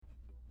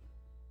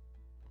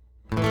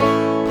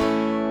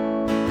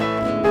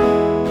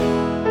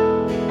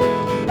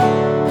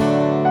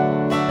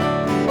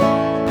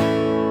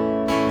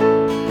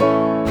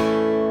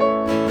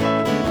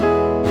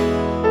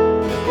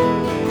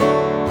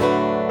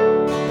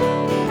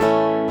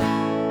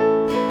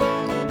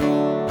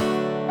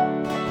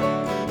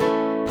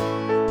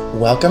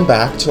Welcome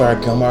back to our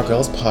Gilmore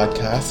Girls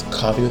podcast,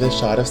 Coffee with a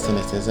Shot of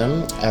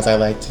Cynicism. As I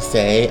like to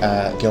say,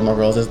 Gilmore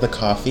Girls is the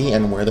coffee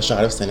and we're the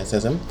shot of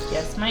cynicism.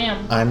 Yes,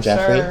 ma'am. I'm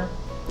Jeffrey.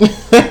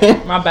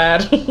 My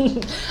bad.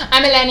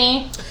 I'm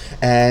Eleni.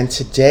 And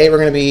today we're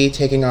going to be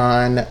taking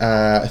on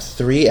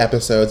 3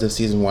 episodes of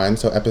season 1,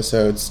 so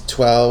episodes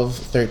 12,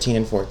 13,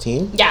 and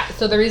 14. Yeah,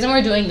 so the reason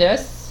we're doing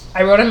this,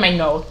 I wrote in my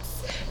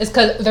notes, is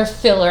because they're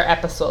filler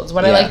episodes,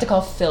 what I like to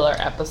call filler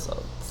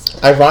episodes.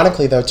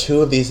 Ironically, though,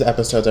 2 of these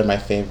episodes are my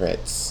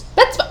favorites.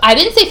 I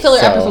didn't say filler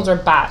episodes are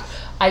bad.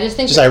 I just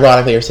think... Just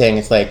ironically, you're saying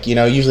it's like, you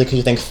know, usually because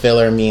you think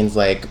filler means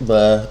like,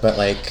 bleh, but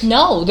like...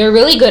 No, they're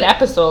really good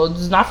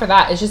episodes. Not for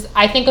that. It's just,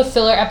 I think of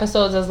filler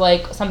episodes as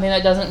like something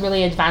that doesn't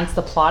really advance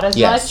the plot as much.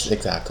 Yes,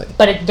 exactly.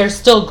 But they're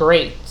still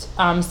great.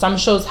 Some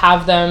shows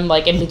have them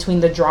like in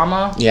between the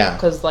drama. Yeah.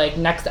 Because like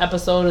next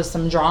episode is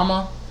some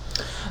drama.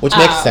 Which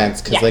makes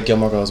sense, because like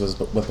Gilmore Girls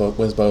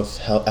was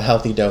both a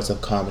healthy dose of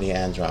comedy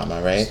and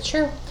drama, right? It's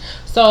true.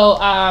 So,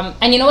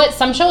 and you know what?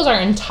 Some shows are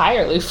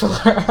entirely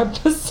filler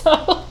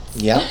episodes.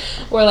 Yeah.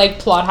 Where like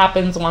plot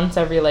happens once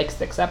every like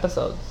 6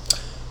 episodes.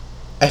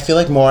 I feel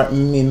like more,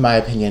 in my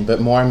opinion, but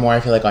more and more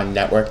I feel like on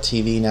network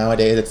TV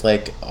nowadays, it's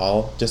like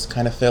all just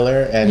kind of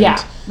filler. And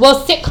yeah.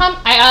 Well,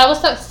 I always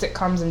thought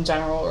sitcoms in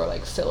general were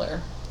like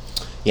filler.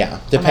 Yeah.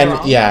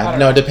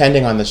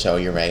 Depending on the show,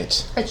 you're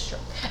right. It's true.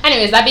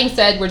 Anyways, that being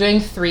said, we're doing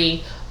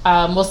 3.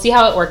 We'll see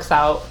how it works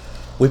out.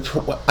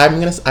 I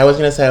was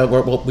gonna say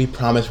we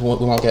promise we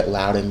won't get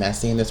loud and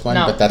messy in this one,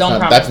 no, but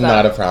that's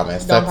not a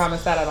promise. Don't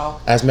promise that at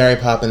all. As Mary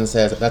Poppins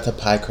says, that's a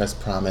pie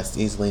crust promise,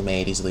 easily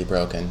made, easily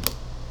broken.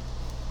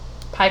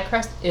 Pie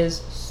crust is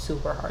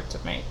super hard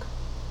to make.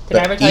 Did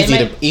I ever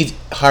tell you?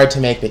 Hard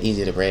to make, but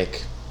easy to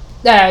break.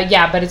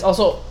 Yeah, but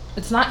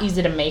it's not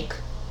easy to make.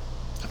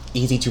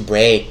 Easy to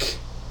break.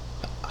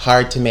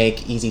 Hard to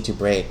make, easy to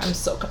break. I'm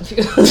so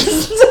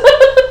confused.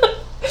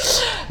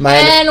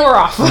 And we're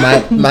off.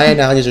 my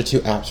analogies are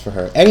too apt for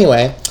her.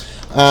 Anyway,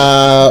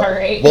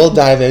 right. We'll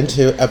dive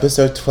into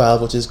episode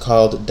 12, which is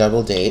called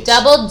Double Date.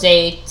 Double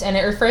Date, and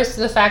it refers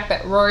to the fact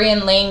that Rory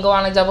and Lane go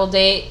on a double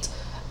date,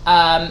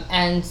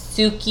 and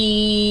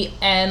Suki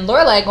and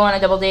Lorelai go on a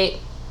double date,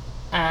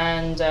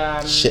 and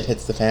shit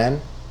hits the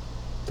fan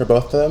for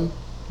both of them,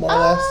 more or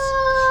less.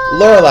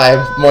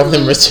 Lorelai more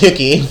than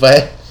Suki,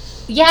 but...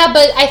 Yeah,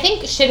 but I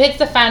think shit hits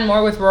the fan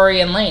more with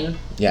Rory and Lane.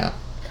 Yeah.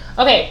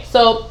 Okay,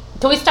 so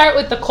can we start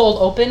with the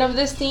cold open of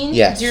this scene?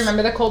 Yes. Do you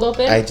remember the cold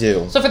open? I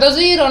do. So for those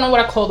of you who don't know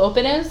what a cold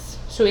open is,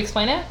 should we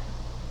explain it?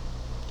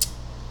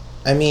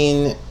 I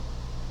mean,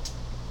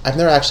 I've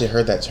never actually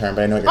heard that term,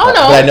 but I know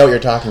what you're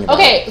talking about.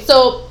 Okay,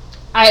 so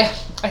I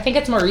think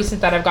it's more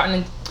recent that I've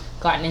gotten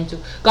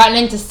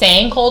into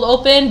saying cold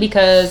open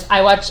because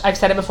I've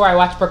said it before, I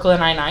watch Brooklyn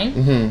Nine-Nine,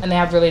 and they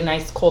have really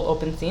nice cold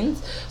open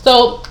scenes.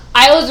 So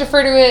I always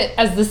refer to it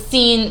as the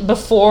scene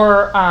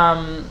before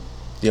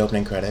the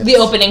opening credits. The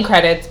opening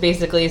credits,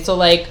 basically. So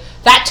like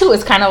that too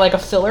is kind of like a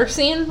filler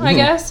scene, I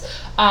guess.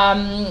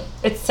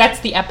 It sets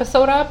the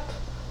episode up.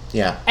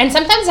 Yeah. And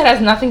sometimes it has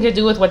nothing to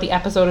do with what the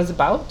episode is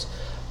about,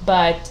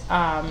 but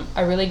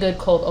a really good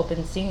cold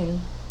open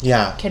scene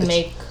can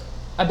make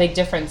a big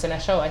difference in a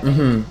show, I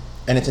think.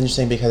 And it's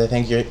interesting because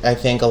I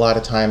think a lot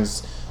of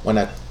times when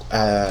a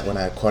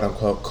quote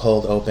unquote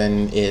cold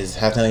open has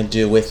nothing to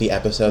do with the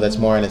episode, that's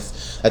more in a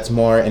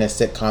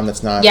sitcom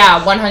that's not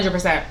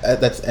 100%.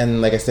 That's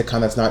in like a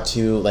sitcom that's not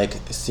too like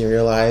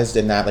serialized,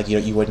 and that like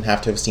you wouldn't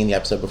have to have seen the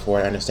episode before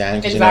to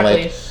understand, because exactly. You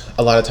know, like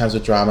a lot of times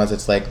with dramas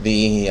it's like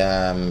the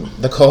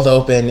cold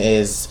open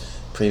is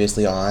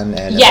previously on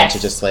and yes.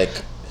 it's just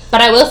like.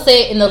 But I will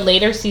say in the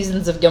later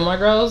seasons of Gilmore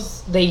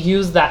Girls they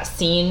use that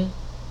scene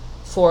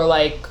for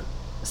like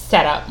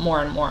set up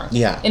more and more.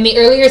 Yeah. In the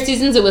earlier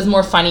seasons, it was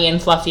more funny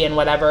and fluffy and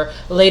whatever.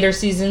 Later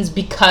seasons,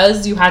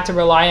 because you had to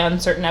rely on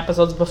certain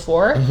episodes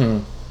before,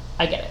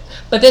 I get it.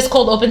 But this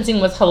cold open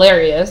scene was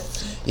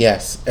hilarious.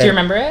 Yes. Do you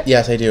remember it?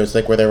 Yes, I do. It's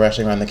like where they're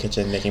rushing around the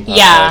kitchen making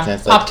Pop-Tarts. Yeah, and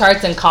it's like,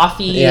 Pop-Tarts and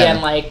coffee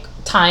and like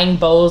tying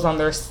bows on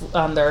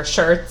their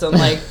shirts and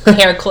like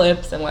hair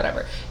clips and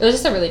whatever. It was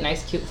just a really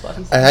nice, cute,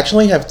 fluffy scene. I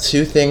actually have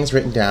 2 things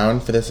written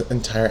down for this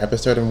entire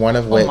episode, and one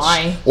of which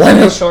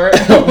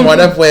one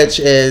of which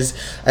is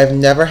I've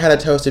never had a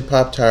toasted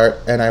Pop-Tart,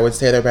 and I would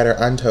say they're better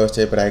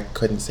untoasted, but I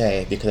couldn't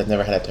say because I've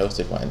never had a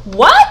toasted one.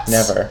 What?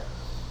 Never.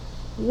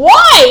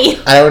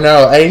 Why? I don't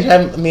know.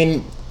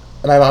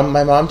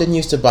 My mom didn't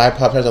used to buy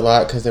Pop-Tarts a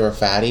lot because they were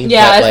fatty.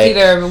 Yeah, us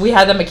either. We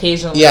had them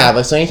occasionally. Yeah,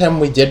 like so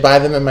anytime we did buy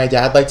them, and my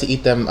dad liked to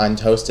eat them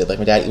untoasted. Like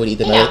my dad would eat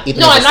them. Yeah.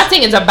 I'm not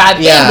saying it's a bad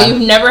thing, but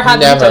you've never had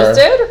them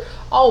toasted?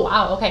 Oh,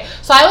 wow, okay.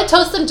 So I would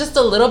toast them just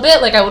a little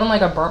bit. Like I wouldn't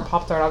like a burnt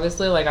Pop-Tart,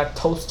 obviously, like a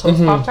toast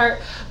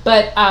Pop-Tart.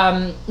 But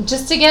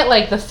just to get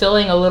like the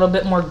filling a little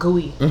bit more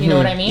gooey. You know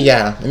what I mean?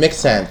 Yeah, it makes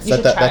sense.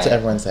 That's what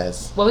everyone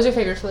says. What was your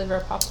favorite flavor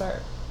of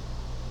Pop-Tart?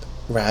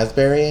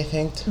 Raspberry, I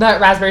think.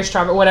 That raspberry,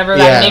 strawberry, whatever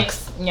that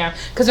mix. Yeah,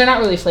 because they're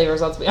not really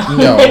flavors, let's be honest.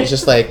 No, it's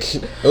just like,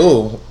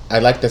 ooh, I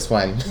like this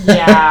one.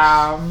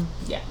 Yeah.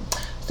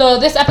 So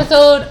this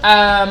episode,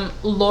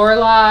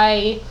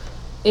 Lorelai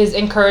is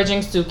encouraging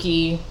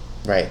Suki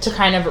Right. To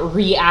kind of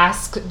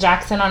re-ask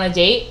Jackson on a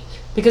date.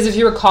 Because if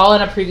you recall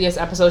in a previous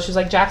episode, she was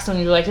like, Jackson,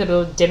 would you like to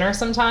go to dinner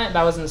sometime?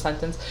 That wasn't a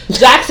sentence.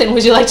 Jackson,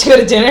 would you like to go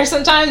to dinner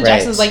sometime? Right.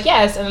 Jackson's like,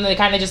 yes. And then they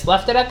kind of just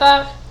left it at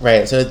that.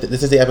 Right. So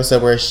this is the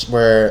episode where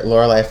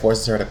Lorelai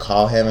forces her to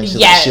call him, and she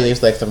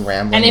leaves like some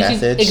rambling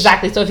message.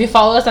 Exactly. So if you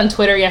follow us on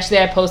Twitter,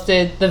 yesterday I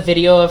posted the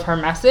video of her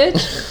message.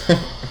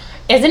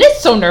 Isn't it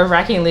so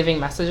nerve-wracking leaving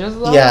messages,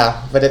 though?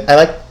 Yeah. But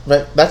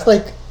that's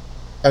like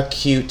a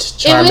cute,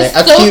 charming,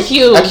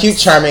 cute. A cute,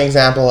 charming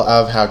example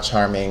of how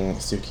charming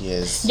Suki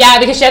is. Yeah,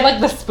 because she had like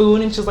the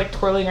spoon and she was like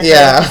twirling her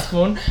hair with the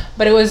spoon.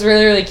 But it was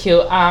really, really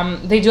cute.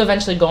 They do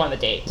eventually go on the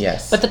date.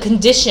 Yes. But the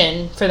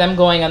condition for them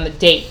going on the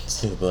date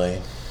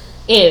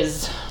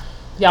is,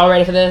 y'all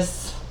ready for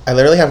this? I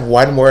literally have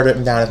one word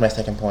written down as my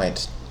second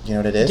point. You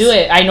know what it is? Do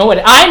it. I know what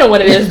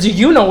it is. Do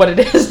you know what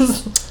it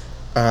is?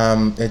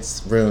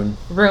 It's Rune.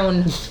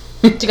 Rune.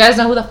 Do you guys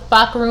know who the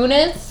fuck Rune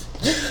is?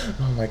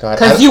 Oh my god.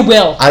 Because you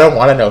will. I don't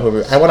want to know who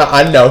Rune. I want to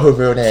unknow who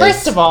Rune is.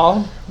 First of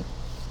all,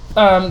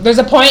 there's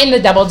a point in the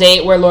double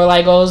date where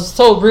Lorelai goes,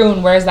 so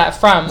Rune, where's that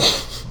from?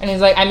 And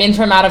he's like, I'm in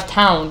from out of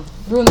town.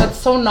 Rune, that's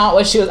so not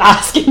what she was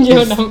asking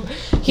you.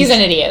 He's an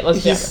idiot.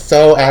 He's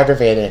so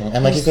aggravating.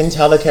 And like you can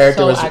tell the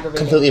character was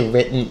completely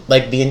written,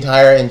 like the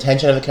entire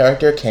intention of the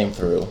character came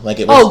through.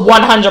 Like it was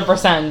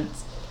 100%.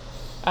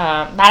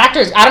 That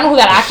actor I don't know who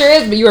that actor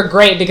is, but you were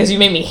great because you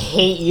made me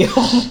hate you.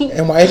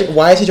 And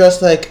why is he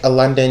dressed like a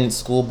London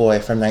schoolboy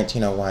from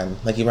 1901?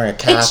 Like he wearing a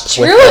cap. It's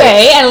true,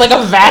 and like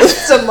a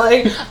vest, and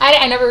like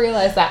I never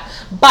realized that.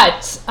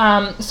 But so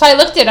I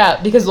looked it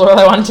up because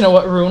Lorelai wanted to know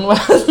what Rune was.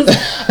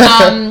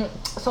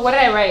 So what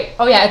did I write?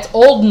 Oh yeah, it's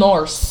Old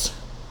Norse.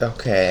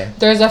 Okay.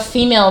 There's a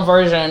female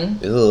version.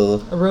 Ooh.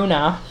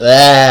 Runa.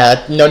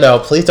 No,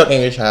 please don't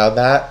name your child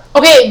that.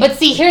 Okay, but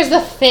see, here's the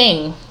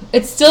thing.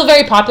 It's still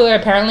very popular,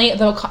 apparently.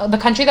 The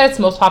country that it's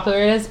most popular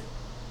is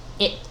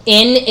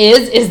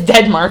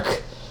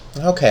Denmark.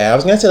 Okay, I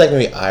was going to say like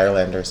maybe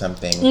Ireland or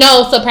something.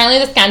 No, so apparently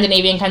the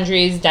Scandinavian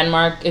countries,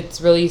 Denmark,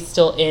 it's really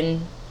still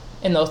in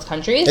those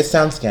countries. It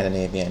sounds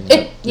Scandinavian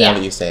now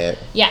that you say it.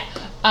 Yeah.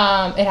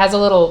 It has a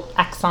little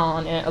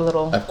accent in it, a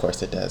little... Of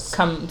course it does.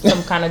 Some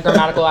kind of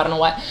grammatical, I don't know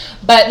what.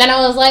 But then I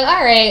was like,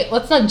 all right,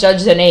 let's not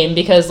judge the name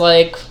because,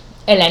 like,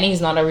 Eleni's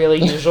not a really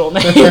usual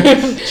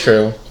name.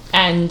 True.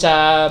 And,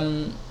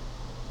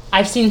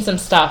 I've seen some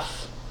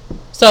stuff.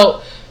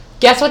 So,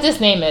 guess what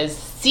this name is?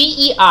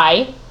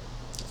 CEI.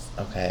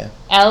 Okay.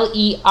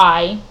 LEIGHE.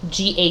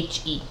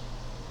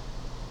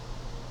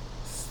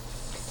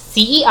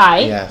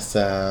 CEI. Yes.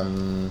 I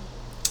don't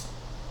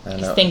know.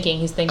 He's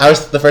thinking.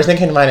 The first thing that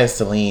came to mind is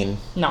Celine.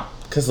 No.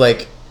 Because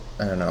like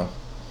I don't know.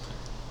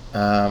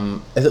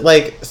 Is it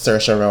like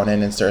Saoirse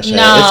Ronan and Saoirse?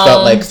 No. It's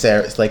spelled like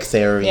it's like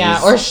Saoirse.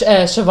 Yeah, or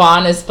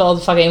Siobhan is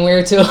spelled fucking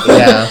weird too.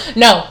 Yeah.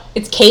 No,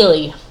 it's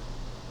Kaylee.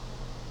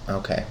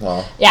 Okay,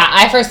 well. Yeah,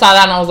 I first saw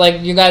that and I was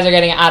like, you guys are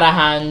getting out of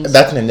hand.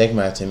 That's an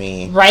enigma to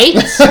me. Right?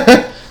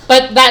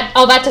 But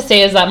all that to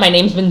say is that my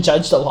name's been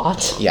judged a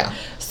lot. Yeah.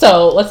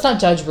 So, let's not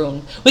judge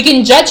Rune. We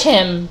can judge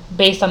him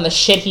based on the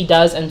shit he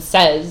does and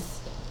says,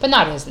 but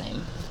not his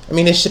name. I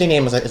mean, his shitty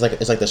name is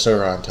like the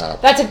sugar on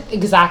top. That's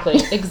exactly.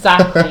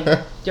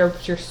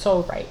 You're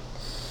so right.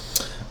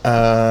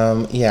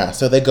 Yeah,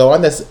 so they go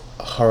on this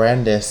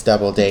horrendous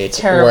double date.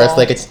 Terrible.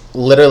 Where it's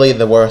literally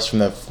the worst from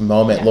the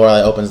moment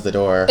Lorelai opens the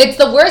door. It's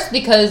the worst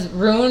because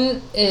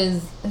Rune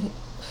is...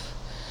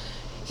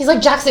 He's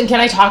like, Jackson, can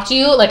I talk to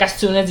you? Like, as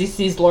soon as he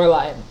sees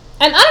Lorelai.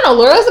 And I don't know,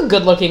 Lorelai's a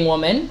good-looking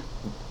woman.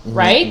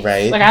 Right?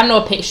 Right. Like, I have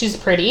no opinion. She's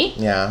pretty.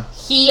 Yeah.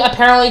 He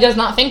apparently does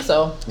not think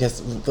so.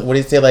 Yes. What do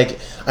you say? Like,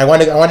 I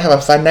want to have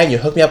a fun night. You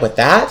hook me up with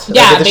that?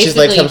 Yeah, like, basically. She's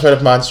like some sort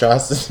of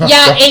monstrosity.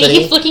 Yeah, and he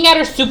keeps looking at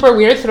her super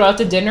weird throughout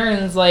the dinner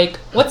and is like,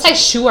 what size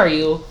shoe are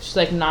you? She's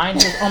like, 9.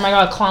 He's like, oh my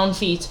god, clown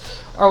feet.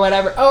 Or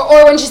whatever.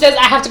 Or when she says,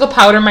 I have to go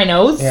powder my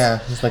nose. Yeah,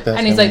 he's like that.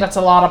 And he's like, that's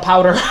a lot of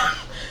powder.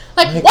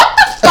 like, what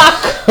the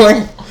fuck?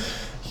 Like,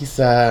 he's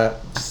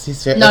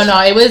very... No,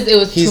 it was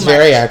he's too much.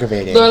 very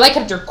aggravating. Lorelai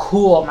kept her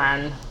cool,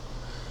 man.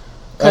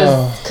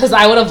 Because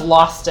I would have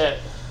lost it.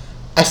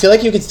 I feel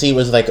like you could see it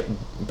was like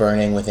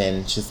burning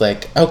within. She's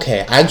like,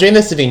 okay, I'm doing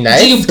this to be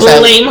nice. Do you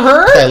blame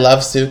her? I love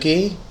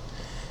Suki.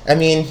 I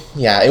mean,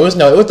 yeah,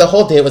 the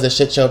whole date was a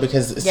shit show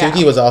because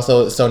Suki was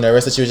also so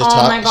nervous that she was just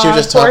talking to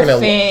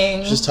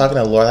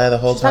Lorelai the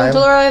whole time.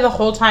 Talking to Lorelai the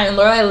whole time, and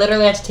Lorelai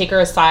literally had to take her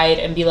aside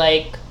and be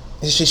like,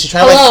 she's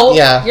trying hello,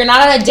 to you're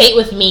not on a date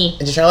with me.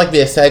 And she's trying to like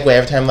be a segue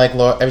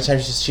every time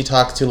she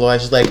talks to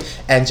Lorelai. She's like,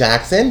 and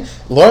Jackson,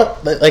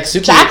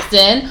 Suki.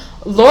 Jackson.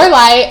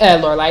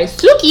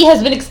 Suki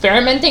has been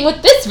experimenting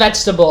with this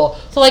vegetable.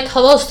 So, like,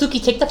 hello, Suki,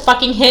 take the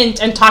fucking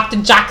hint and talk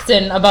to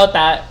Jackson about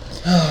that.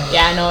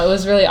 Yeah, no, it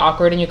was really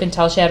awkward, and you can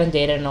tell she hadn't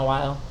dated in a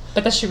while.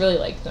 But that she really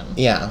liked him.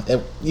 Yeah,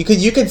 you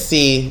could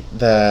see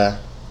the,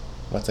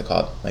 what's it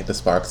called? Like, the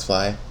sparks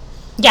fly.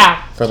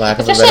 Yeah. For lack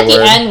of a better word.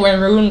 Especially at the end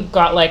when Rune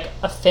got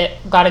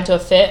into a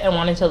fit and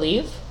wanted to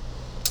leave.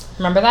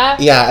 Remember that?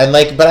 Yeah, and,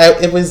 like, but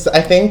it's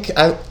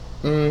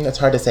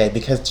hard to say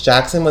because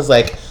Jackson was,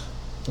 like,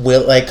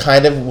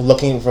 kind of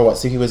looking for how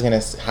Suki was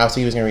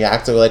gonna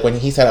react. So like when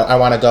he said I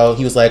want to go,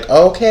 he was like,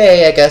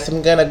 okay, I guess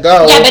I'm gonna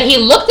go. Yeah, but he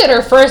looked at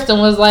her first and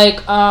was like,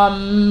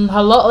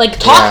 hello, like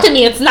talk to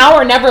me. It's now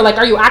or never. Like,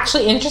 are you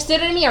actually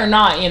interested in me or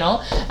not? You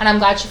know. And I'm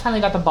glad she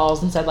finally got the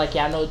balls and said like,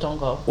 yeah, no, don't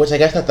go. Which I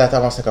guess that's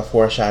almost like a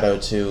foreshadow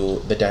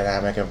to the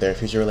dynamic of their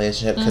future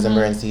relationship, because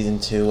remember in season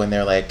 2 when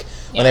they're like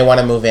when they want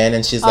to move in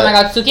and she's like, oh my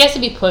god, Suki has to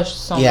be pushed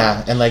so much.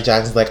 Yeah, and like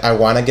Jackson's like, I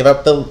want to give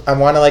up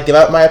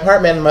my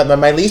apartment,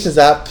 my lease is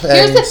up.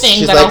 Here's the thing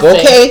she's that like, I'll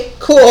okay, say.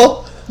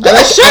 cool.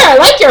 Yeah, sure, I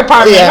like your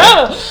apartment. Yeah.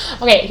 Oh.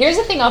 Okay, here's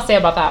the thing I'll say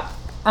about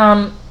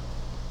that.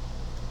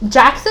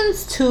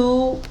 Jackson's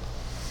too,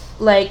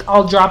 like,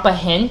 I'll drop a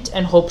hint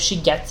and hope she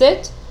gets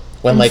it.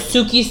 When like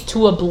Suki's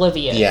too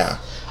oblivious. Yeah.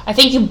 I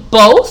think you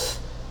both,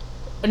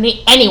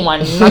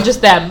 anyone, not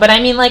just them, but I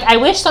mean, like, I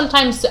wish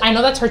sometimes, I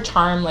know that's her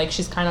charm, like,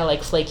 she's kind of,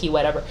 like, flaky,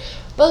 whatever,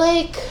 but,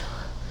 like,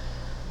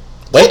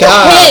 wake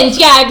up. Hint.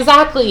 Yeah,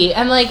 exactly.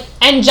 And, like,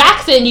 and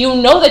Jackson, you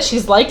know that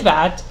she's like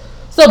that,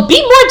 so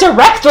be more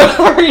direct with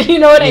her, you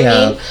know what I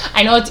mean?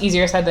 I know it's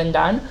easier said than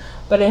done,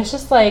 but it's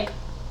just, like,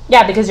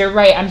 yeah, because you're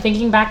right, I'm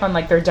thinking back on,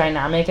 like, their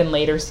dynamic in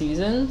later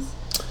seasons.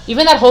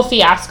 Even that whole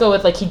fiasco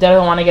with, like, he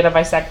doesn't want to get a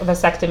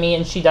vasectomy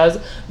and she does.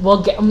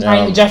 We'll get...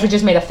 Jeffrey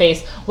just made a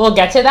face. We'll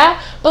get to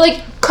that. But,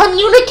 like,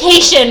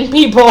 communication,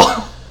 people.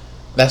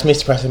 That's me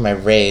suppressing my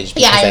rage.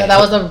 Yeah, I know. That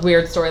was a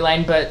weird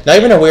storyline, but... Not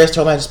even a weird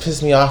storyline. Just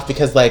pisses me off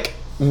because, like,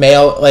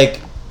 male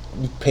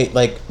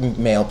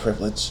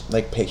privilege.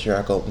 Like,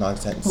 patriarchal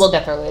nonsense. We'll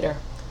get there later.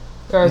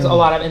 There's a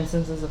lot of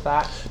instances of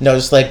that. No,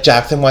 just like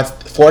Jackson wants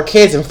 4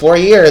 kids in 4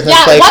 years. And yeah,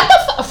 it's like,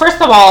 what the first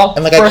of all,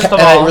 and like it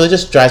really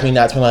just drives me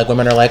nuts when like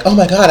women are like, oh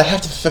my god, I have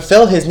to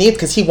fulfill his needs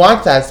because he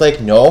wants that. It's like,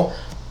 no.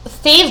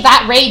 Save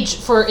that rage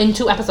for in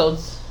 2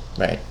 episodes.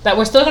 Right. That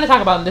we're still going to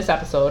talk about in this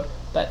episode,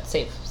 but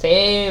save.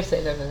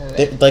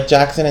 Like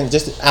Jackson and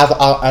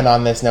and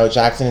on this note,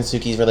 Jackson and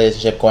Suki's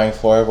relationship going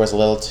forward was a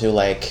little too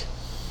like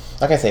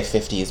not gonna say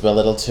 50s, but a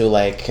little too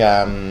like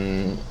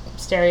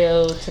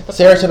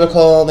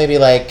stereotypical, maybe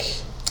like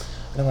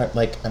I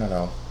don't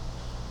know,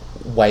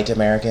 white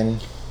American,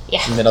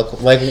 middle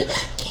like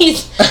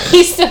he's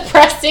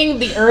suppressing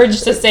the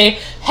urge to say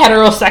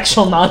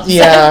heterosexual nonsense.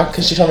 Yeah,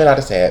 because she told me not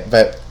to say it,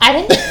 but I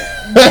didn't.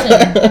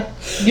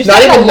 Listen, you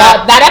said it a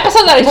lot. That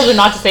episode that I told you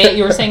not to say it,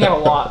 you were saying it a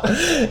lot.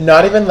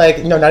 Not even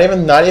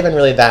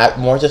really that.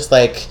 More just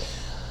like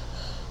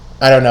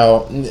I don't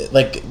know,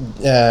 like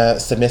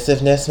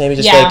submissiveness, maybe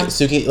just like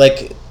Suki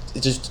like.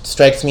 It just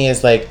strikes me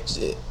as like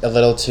a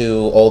little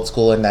too old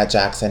school in that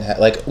Jackson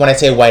like when I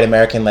say white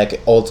American,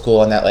 like old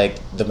school and that like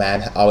the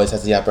man always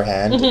has the upper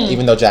hand,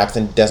 even though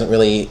Jackson doesn't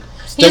really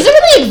he doesn't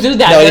really exude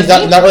that. No, he's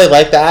not really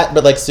like that,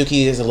 but like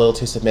Suki is a little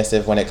too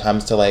submissive when it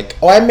comes to like,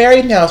 oh, I'm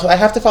married now, so I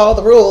have to follow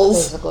the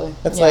rules. Basically.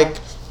 It's like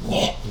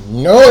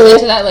no. We'll get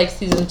to that like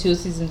season 2,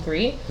 season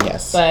 3.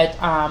 Yes. But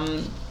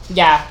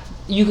yeah,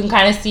 you can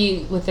kind of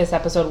see with this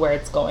episode where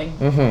it's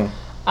going.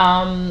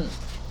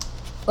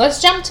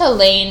 Let's jump to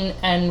Lane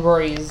and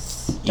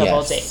Rory's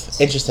double date.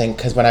 Interesting,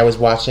 because when I was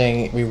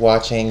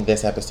rewatching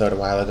this episode a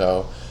while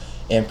ago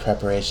in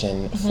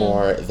preparation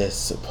for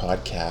this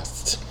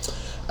podcast,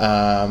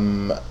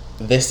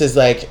 this is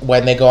like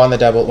when they go on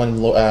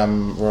when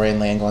Rory and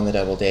Lane go on the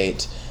double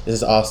date. This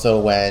is also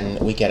when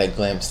we get a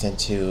glimpse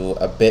into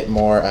a bit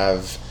more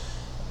of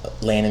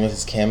Lane and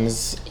Mrs.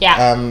 Kim's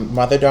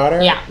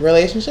mother-daughter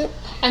relationship.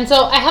 And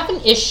so I have an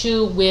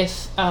issue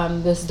with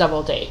this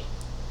double date.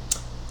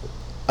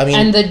 I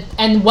mean,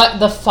 and what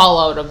the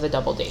fallout of the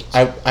double date.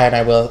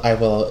 I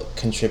will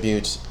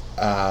contribute.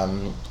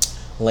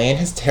 Lane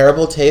has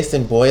terrible taste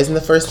in boys in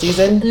the first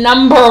season.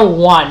 Number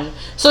 1.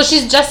 So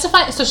she's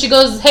justifying. So she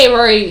goes, "Hey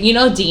Rory, you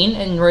know Dean?"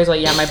 And Rory's like,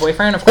 "Yeah, my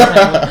boyfriend, of course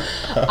I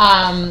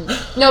know."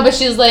 No, but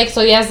she's like,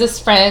 so he has this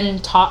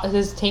friend. Todd. Is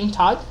his name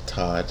Todd?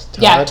 Todd.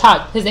 Yeah,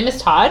 Todd. His name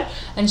is Todd,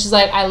 and she's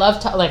like, I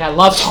love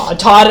Todd.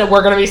 Todd,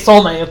 we're gonna be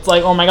soulmates.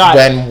 Like, oh my god.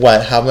 When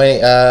what? How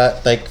many?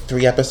 Like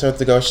 3 episodes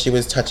ago, she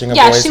was touching a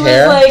boy's hair. Yeah, she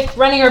was like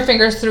running her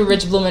fingers through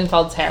Rich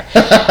Blumenfeld's hair.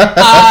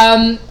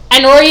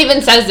 And Rory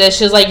even says this.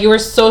 She was like, "You were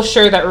so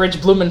sure that Rich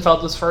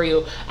Blumenfeld was for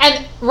you."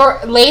 And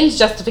Lane's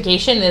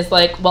justification is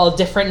like, "Well,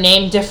 different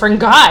name, different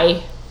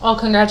guy." Oh,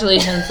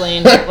 congratulations,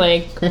 Lane.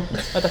 Like,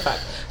 what the fuck?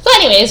 So,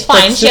 anyways,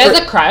 fine. She has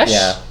a crush.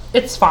 Yeah.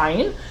 It's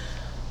fine.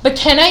 But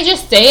can I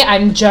just say,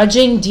 I'm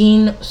judging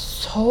Dean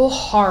so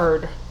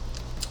hard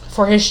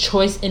for his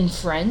choice in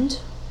Friend.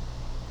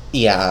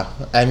 Yeah,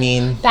 I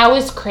mean... That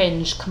was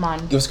cringe, come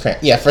on. It was cringe.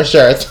 Yeah, for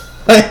sure. And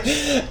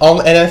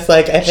it's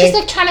like, I think... She's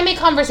like trying to make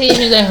conversation.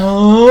 She's like,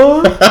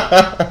 huh?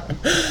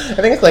 I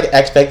think it's like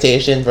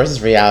expectation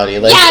versus reality.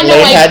 Like, yeah, no,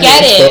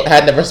 Lane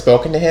had never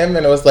spoken to him,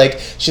 and it was like,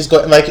 she's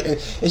going, like,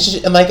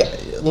 and like,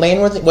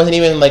 Lane wasn't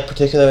even like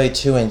particularly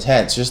too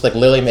intense. Just like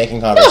literally making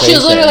conversation. No, she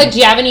was literally like, "Do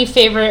you have any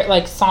favorite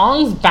like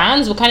songs,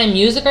 bands? What kind of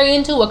music are you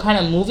into? What kind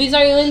of movies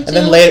are you into?" And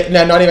then later,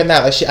 no, not even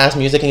that. Like she asked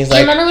music, and he's like,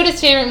 "Do you remember what his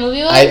favorite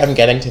movie was?" I'm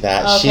getting to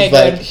that. Okay, She's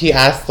like, he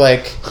asked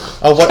like,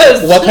 "Oh,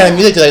 what kind of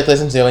music do you like to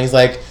listen to?" And he's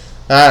like,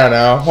 I don't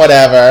know,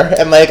 whatever.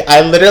 And like,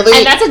 I literally...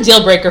 And that's a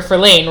deal breaker for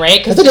Lane,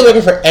 right? That's a deal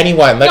breaker for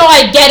anyone. Like, no,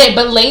 I get it,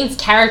 but Lane's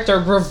character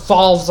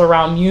revolves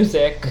around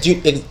music.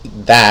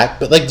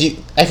 But like,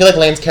 I feel like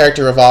Lane's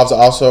character revolves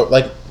also,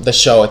 like, the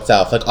show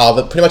itself. Like,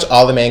 pretty much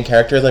all the main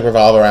characters, like,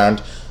 revolve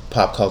around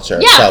pop culture.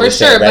 Yeah, for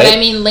sure, right? But I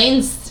mean,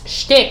 Lane's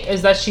shtick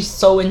is that she's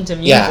so into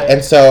music. Yeah,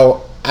 and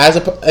so... I'll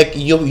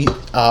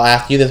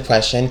ask you this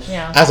question.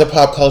 Yeah. As a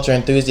pop culture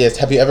enthusiast,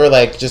 have you ever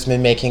like just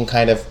been making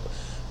kind of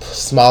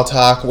small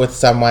talk with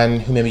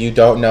someone who maybe you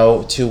don't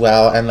know too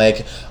well, and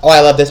like, oh, I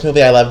love this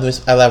movie, I love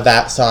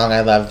that song,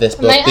 I love this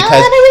book, like, because I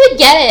don't really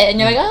get it, and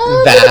you're like,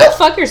 oh, go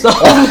fuck yourself.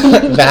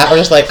 That, or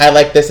just like, I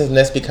like this and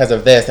this because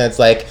of this, and it's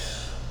like,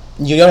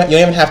 you don't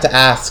even have to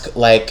ask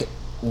like,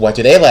 what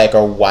do they like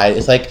or why.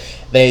 It's like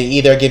they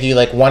either give you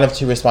like one of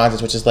two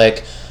responses, which is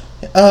like,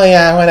 oh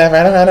yeah, whatever.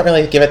 I don't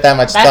really give it that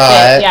much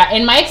thought. It. Yeah,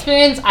 in my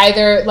experience,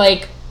 either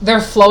like they're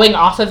flowing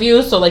off of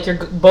you, so like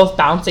you're both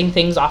bouncing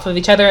things off of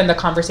each other, and the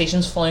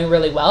conversation's flowing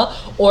really well.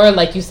 Or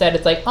like you said,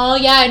 it's like, oh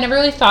yeah, I never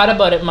really thought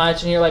about it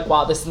much, and you're like,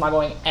 wow, this is not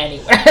going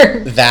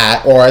anywhere.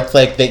 That, or it's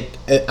like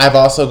I've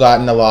also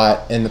gotten a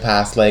lot in the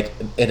past. Like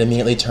it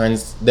immediately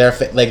turns their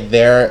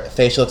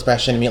facial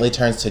expression immediately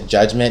turns to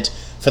judgment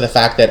for the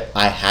fact that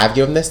I have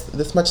given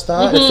this much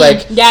thought. Mm-hmm. It's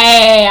like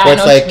yeah. I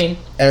know what you mean.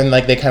 And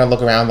like they kind of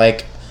look around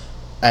like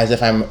as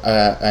if I'm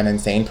an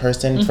insane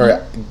person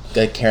for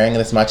like caring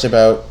this much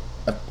about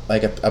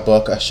a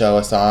book, a show,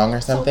 a song,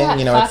 or something.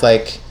 So it's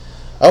like,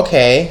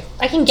 okay.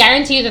 I can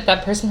guarantee you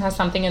that person has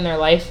something in their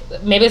life.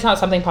 Maybe it's not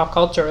something pop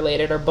culture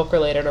related or book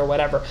related or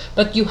whatever,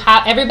 but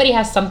everybody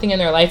has something in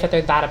their life that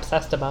they're that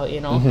obsessed about.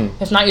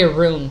 If not your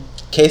rune.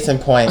 Case in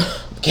point,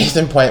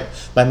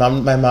 my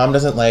mom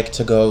doesn't like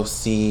to go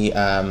see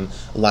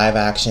live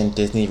action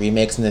Disney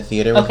remakes in the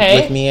theater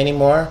with me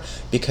anymore,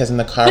 because in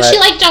the car. But she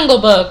liked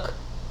Jungle Book.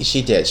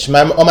 She did.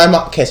 My mom.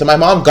 Okay, so my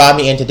mom got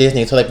me into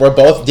Disney. So like we're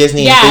both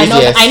Disney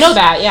enthusiasts. I know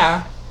that.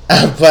 Yeah.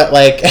 But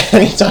like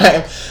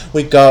anytime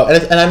we go,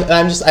 and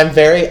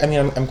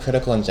I'm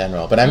critical in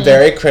general, but I'm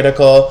very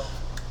critical.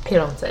 You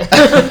don't say.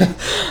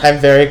 I'm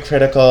very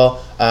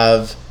critical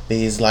of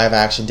these live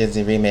action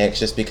Disney remakes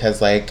just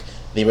because like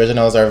the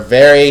originals are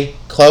very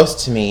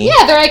close to me.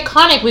 Yeah, they're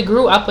iconic. We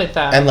grew up with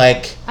them. And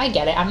like, I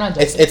get it. I'm not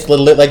joking. It's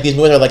literally like these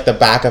movies are like the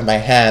back of my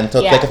hand.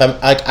 So it's like if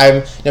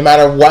I'm no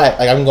matter what,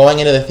 like I'm going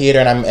into the theater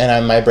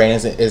and my brain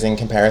is in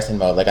comparison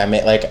mode. Like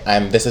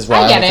this is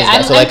wrong. I get it.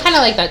 I'm kind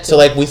of like that too. So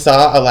like we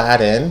saw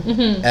Aladdin,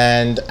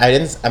 and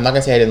I'm not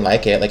gonna say I didn't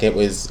like it. Like it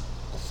was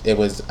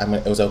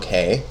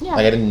okay. Yeah.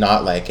 Like I did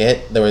not like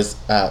it. There was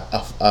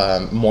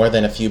more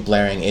than a few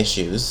blaring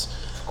issues.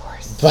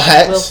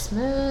 But Will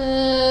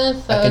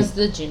Smith as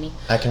the genie.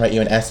 I can write you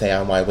an essay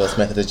on why Will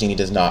Smith as the genie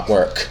does not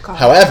work. God.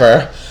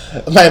 However,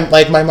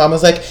 my mom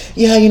was like,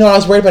 yeah, I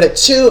was worried about it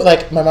too.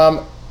 Like my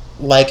mom,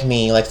 like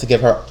me, likes to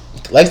give her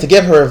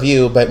a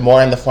review, but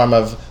more in the form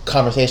of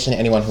conversation to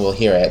anyone who will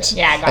hear it.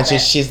 Yeah, I got it.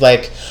 And she's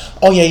like,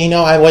 oh yeah,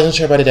 I wasn't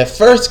sure about it at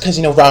first because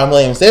Robin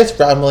Williams this,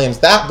 Robin Williams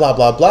that, blah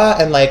blah blah,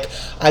 and like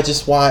I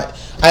just want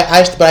but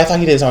I thought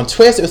he did his own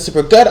twist. It was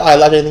super good. I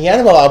loved it in the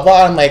end. Blah blah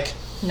blah. I'm like.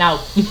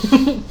 No.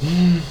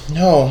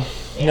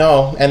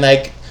 No, and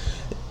like,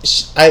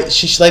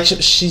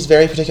 she's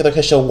very particular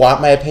because she'll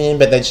want my opinion,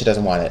 but then she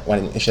doesn't want it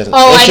when she doesn't.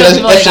 Oh, she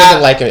doesn't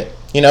like it.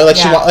 She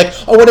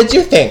want oh, what did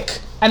you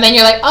think? And then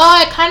you're like, oh,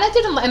 I kind of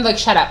didn't, and like,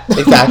 shut up.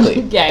 Exactly.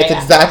 It's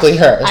exactly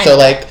her. So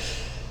like,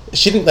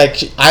 she didn't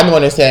I'm the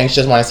one who's saying she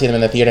doesn't want to see them in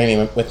the theater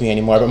with me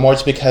anymore, but more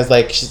just because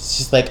like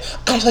she's like,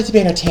 I just like to be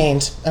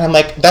entertained, and I'm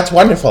like, that's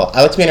wonderful.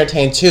 I like to be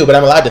entertained too, but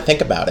I'm allowed to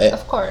think about it,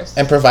 of course,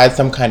 and provide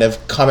some kind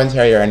of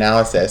commentary or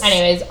analysis.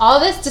 Anyways,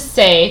 all this to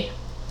say,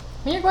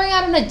 when you're going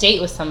out on a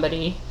date with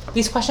somebody,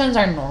 these questions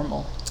are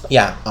normal.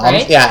 Yeah,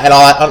 right? And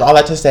all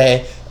that to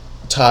say,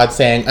 Todd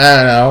saying I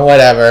don't know,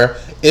 whatever,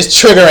 is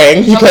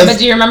triggering because. But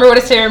do you remember what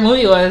his favorite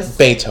movie was?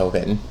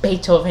 Beethoven. You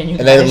guys. And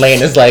then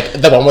Lane is like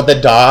the one with the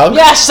dog.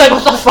 Yeah, she's like,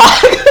 what the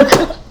fuck?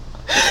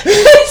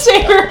 His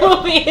favorite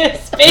movie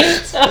is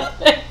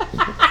Beethoven.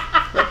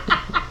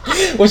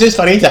 Which is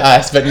funny to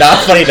us, but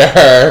not funny to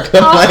her.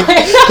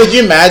 Could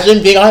you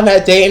imagine being on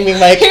that date and being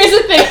like... Here's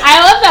the thing, I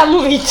love that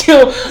movie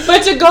too,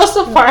 but to go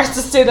so far as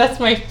to say that's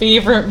my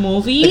favorite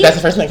movie... Like that's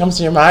the first thing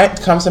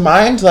that comes to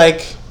mind?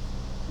 Like...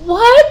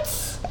 What?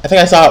 I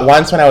think I saw it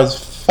once when I was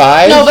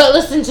 5. No, but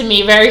listen to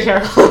me very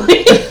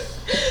carefully.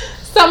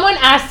 Someone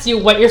asks you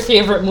what your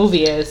favorite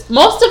movie is.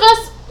 Most of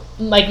us,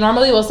 like,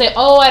 normally will say,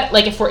 oh,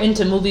 like, if we're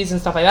into movies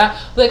and stuff like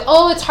that, we're like,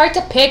 oh, it's hard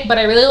to pick, but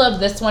I really love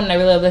this one and I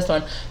really love this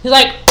one. He's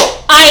like,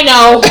 I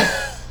know.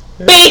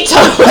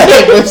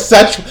 Beethoven. With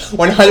such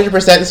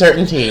 100%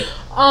 certainty.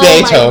 Oh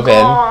Beethoven.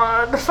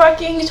 My God.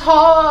 Fucking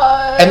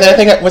Todd. And then I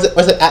think, was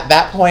it at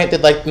that point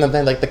that, like,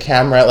 the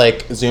camera,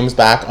 like, zooms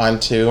back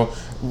onto...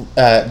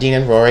 Dean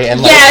and Rory, and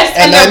like, yes,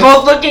 and they're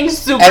both looking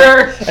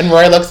super. And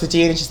Rory looks at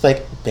Dean and she's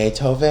like,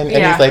 Beethoven,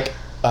 and he's like,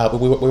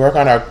 we work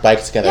on our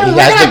bikes together. Yeah, we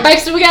work on our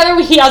bikes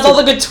together. He has all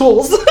the good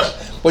tools.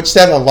 Which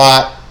says a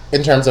lot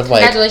in terms of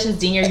like. Congratulations,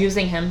 Dean, you're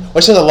using him.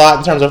 Which says a lot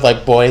in terms of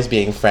like boys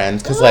being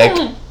friends, because like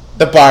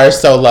the bar is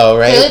so low,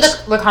 right? Really,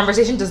 the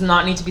conversation does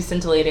not need to be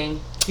scintillating.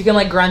 You can,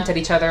 like, grunt at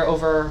each other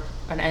over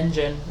an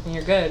engine, and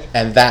you're good.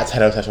 And that's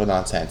heterosexual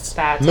nonsense.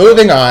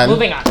 Moving on.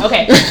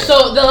 Okay,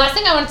 so the last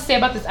thing I wanted to say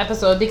about this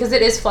episode, because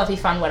it is fluffy,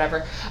 fun,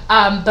 whatever,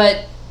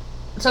 but,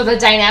 so the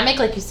dynamic,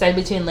 like you said,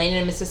 between Lane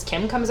and Mrs.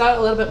 Kim comes out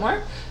a little bit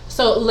more.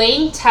 So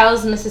Lane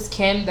tells Mrs.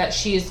 Kim that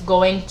she's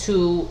going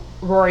to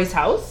Rory's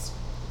house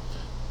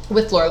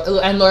with Laura,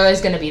 and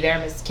Lorelai's going to be there.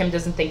 Mrs. Kim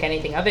doesn't think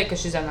anything of it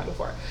because she's done that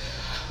before.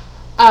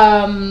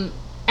 And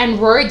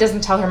Rory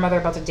doesn't tell her mother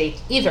about the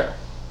date either,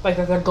 like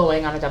that they're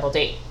going on a double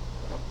date.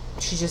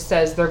 She just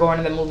says they're going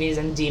to the movies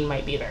and Dean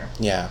might be there.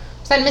 Yeah.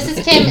 So then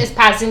Mrs. Kim is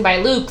passing by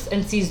Luke's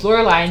and sees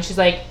Lorelai, and she's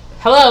like,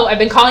 "Hello, I've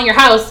been calling your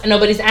house and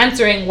nobody's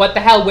answering. What the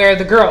hell? Where are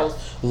the girls?"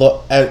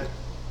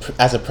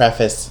 As a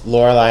preface,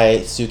 Lorelai,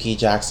 Suki,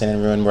 Jackson,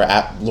 and Ruin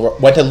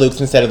went to Luke's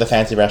instead of the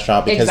fancy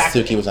restaurant because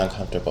Suki was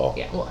uncomfortable.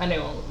 Yeah, well, I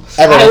know.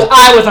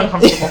 I was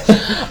uncomfortable.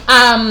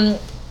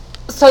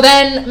 So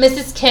then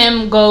Mrs.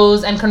 Kim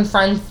goes and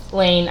confronts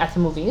Lane at the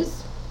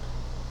movies.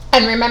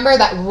 And remember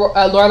that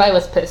Lorelai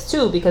was pissed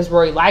too because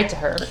Rory lied to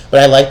her. But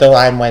I like the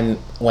line when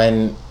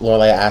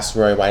Lorelai asked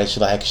Rory why did she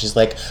lie. Cause she's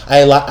like,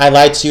 I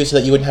lied to you so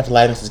that you wouldn't have to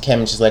lie to Mrs. Kim.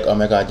 And she's like, oh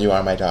my God, you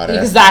are my daughter.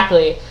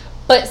 Exactly.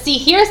 But see,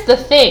 here's the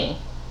thing.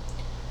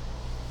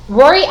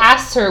 Rory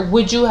asked her,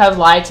 would you have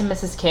lied to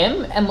Mrs.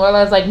 Kim? And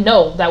Lorelai's like,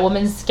 no, that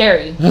woman's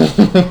scary.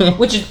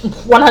 Which is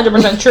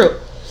 100% true.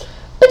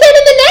 But then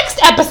in the next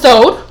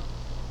episode,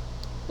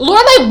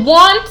 Lorelai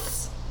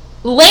wants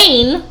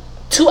Lane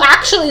to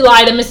actually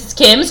lie to Mrs.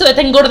 Kim so that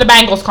they can go to the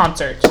Bangles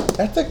concert.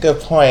 That's a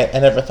good point. I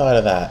never thought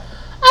of that.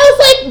 I was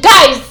like,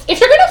 guys, if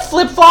you're going to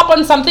flip-flop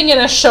on something in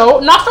a show,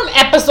 not from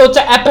episode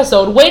to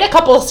episode, wait a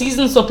couple of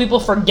seasons so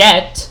people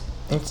forget.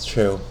 That's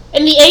true.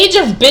 In the age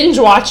of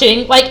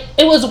binge-watching, like,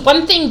 it was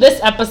one thing this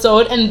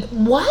episode, and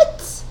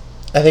what?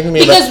 I think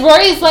because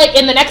Rory's like,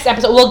 in the next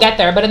episode, we'll get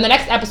there, but in the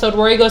next episode,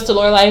 Rory goes to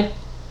Lorelai,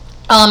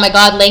 oh my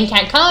God, Lane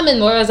can't come, and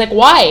Lorelai's like,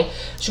 why?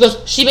 She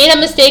goes, she made a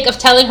mistake of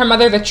telling her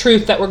mother the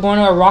truth that we're going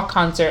to a rock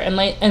concert, and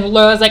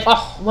Lorelai's like,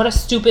 oh, what a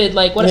stupid,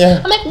 like, what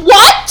I'm like,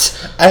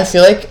 what? I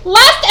feel like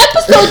last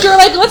episode you're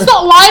like, let's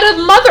not lie to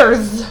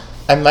mothers.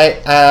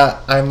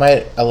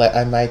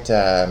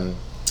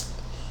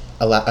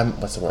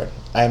 What's the word?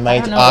 I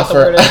might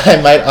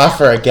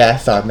offer a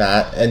guess on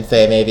that and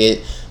say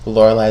maybe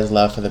Lorelai's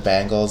love for the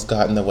Bangles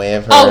got in the way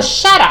of her. Oh,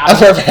 shut up! Of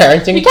her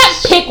parenting. You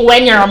can't pick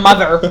when you're a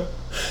mother.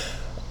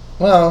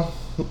 Well,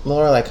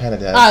 Lorelai kind of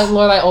does.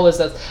 Lorelai always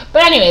does.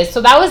 But anyways,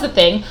 so that was the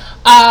thing.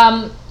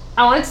 I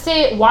wanted to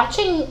say,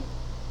 watching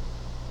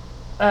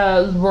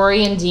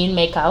Rory and Dean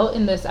make out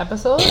in this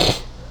episode,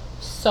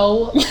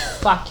 so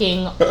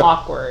fucking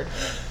awkward.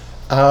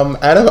 I'm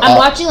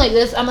watching like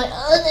this. I'm like,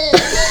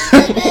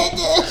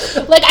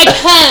 like I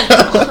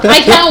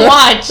can't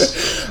watch.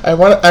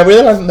 I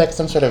really want like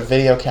some sort of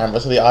video camera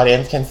so the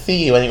audience can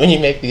see you when you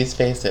make these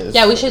faces.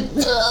 Yeah, we should.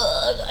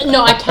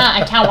 No, I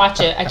can't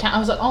watch it. I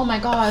was like, oh my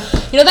God.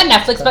 You know that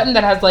Netflix button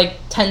that has like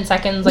 10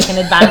 seconds, like in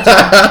advance,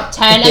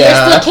 10, and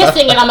they're still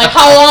kissing, and I'm like,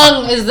 how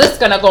long is this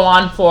gonna go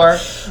on for?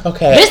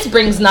 Okay. This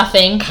brings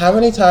nothing. How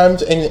many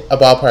times, in a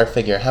ballpark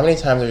figure, how many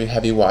times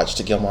have you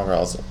watched Gilmore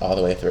Girls all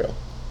the way through?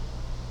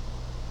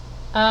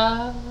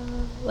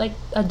 Like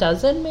a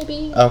dozen,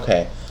 maybe.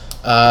 Okay.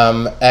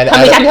 And how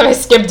many times have I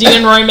skipped Dean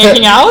and Rory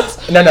making out?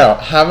 No.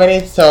 How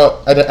many?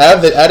 So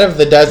out of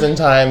the dozen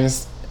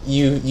times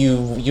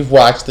you've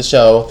watched the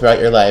show throughout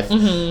your life,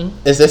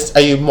 is this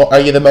are you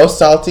the most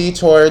salty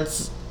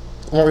towards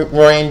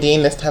Rory and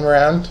Dean this time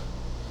around?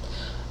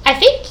 I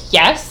think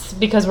yes,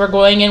 because we're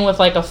going in with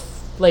like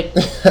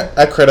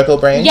a critical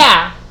brain.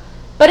 Yeah,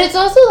 but it's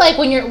also like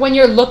when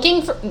you're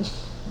looking for.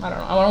 I don't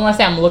know. I don't want to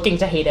say I'm looking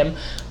to hate him,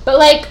 but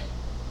like.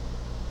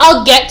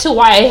 I'll get to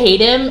why I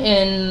hate him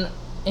in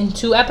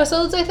 2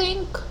 episodes, I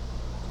think.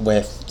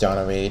 With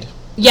Donna Reed?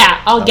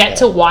 Yeah, I'll get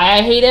to why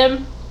I hate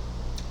him.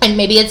 And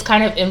maybe it's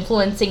kind of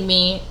influencing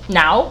me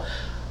now.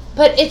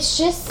 But it's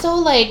just so,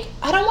 like,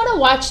 I don't want to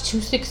watch 2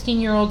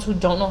 16-year-olds who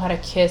don't know how to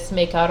kiss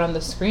make out on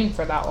the screen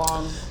for that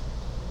long.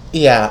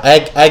 Yeah,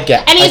 I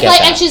get. And he's like,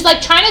 that. And she's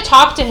like trying to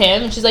talk to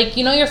him. And she's like,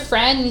 you know your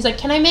friend? And he's like,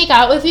 can I make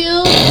out with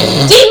you?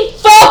 Dean,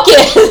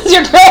 focus!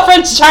 Your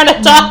girlfriend's trying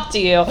to talk to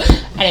you.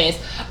 Anyways,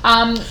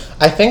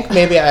 I think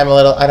maybe I'm a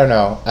little. I don't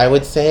know. I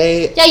would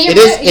say. Yeah, you're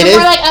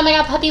more like, oh my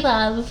God, puppy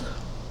love.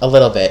 A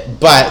little bit,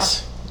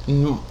 but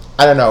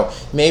I don't know.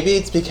 Maybe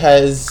it's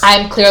because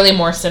I'm clearly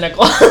more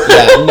cynical.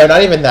 Yeah, no,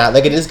 not even that.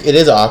 Like it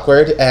is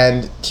awkward.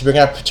 And to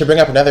bring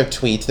up another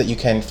tweet that you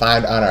can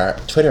find on our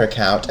Twitter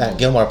account at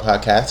Gilmore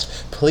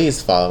Podcast.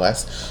 Please follow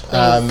us.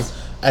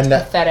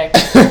 Pathetic.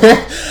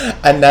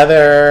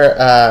 Another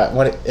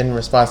in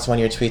response to one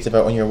of your tweets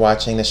about when you're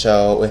watching the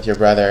show with your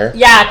brother.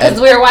 Yeah, because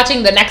we were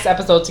watching the next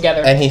episode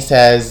together. And he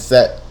says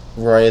that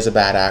Rory is a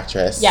bad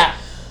actress. Yeah.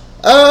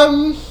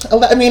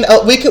 I mean,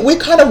 we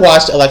kind of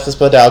watched Alexis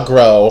Bledel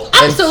grow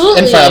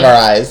in front of our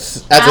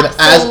eyes.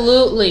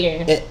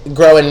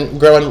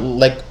 Growing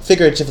like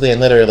figuratively and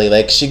literally.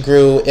 Like she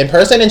grew in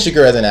person and she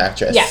grew as an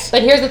actress. Yeah,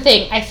 but here's the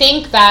thing. I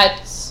think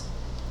that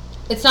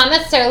it's not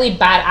necessarily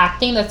bad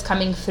acting that's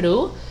coming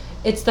through.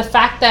 It's the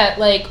fact that,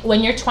 like,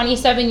 when you're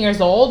 27 years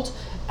old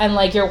and,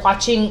 like, you're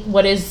watching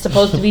what is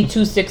supposed to be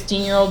two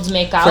 16-year-olds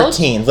make out. For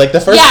teens. Like,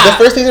 the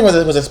first season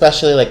was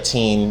especially, like,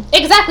 teen.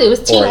 Exactly. It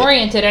was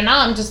teen-oriented. And now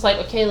I'm just like,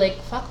 okay, like,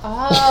 fuck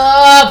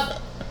off.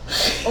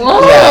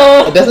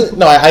 Yeah, it doesn't.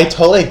 No, I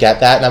totally get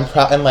that,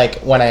 and like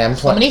when I am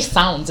so many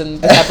sounds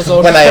in this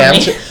episode. when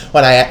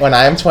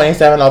I am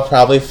 27, I'll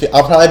probably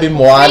be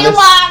more on this.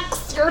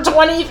 Relax, you're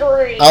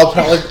 23.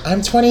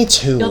 I'm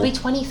 22. You'll be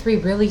 23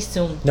 really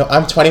soon. No,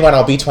 I'm 21.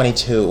 I'll be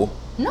 22.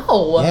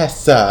 No.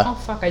 Yes. Oh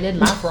fuck! I did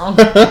math wrong.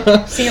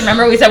 See,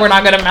 remember we said we're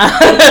not good at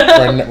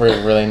math.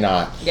 we're really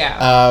not.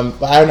 Yeah.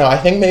 But I don't know. I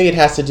think maybe it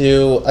has to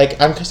do,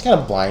 like, I'm just kind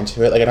of blind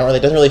to it. Like, I don't really.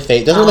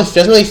 It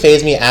doesn't really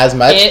faze me as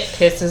much. It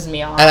pisses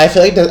me off. And I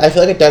feel like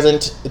it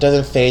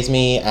doesn't faze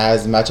me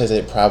as much as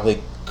it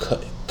probably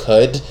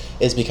could.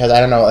 Is because I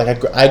don't know.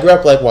 Like, I grew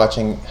up, like,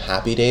 watching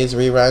Happy Days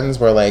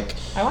reruns where, like,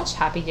 I watched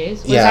Happy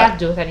Days. What does that have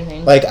to do with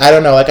anything? Like, I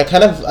don't know. Like,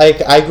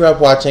 I grew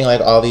up watching, like,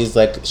 all these,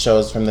 like,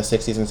 shows from the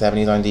 60s and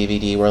 70s on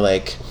DVD where,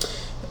 like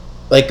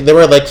they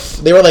were like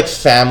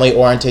family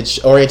oriented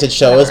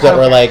shows that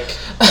were like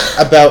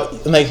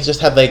about, like,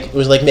 just had, like, it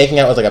was like making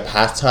out was like a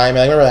pastime. And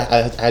I remember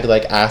I had to,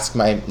 like, ask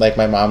my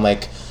mom,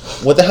 like,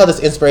 what the hell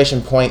does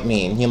inspiration point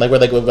mean? You know,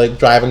 like, we'd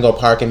drive and go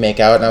park and make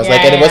out, and I was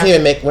and it wasn't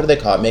even what do they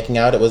call it? Making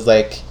out? It was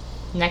like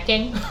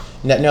necking.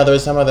 No, there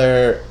was some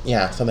other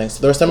something. So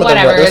there was some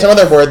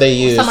other word they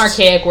used. Some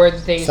archaic word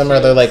that they used. Some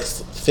other like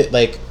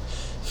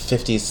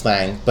 50s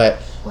slang, but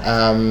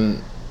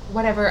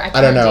whatever. I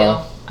don't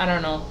know.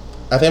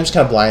 I think I'm just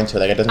kind of blind to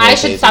it. Like, it doesn't. Really I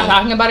should stop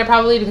talking about it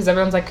probably because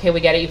everyone's like, "Okay,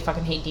 we get it. You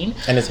fucking hate Dean."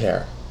 And his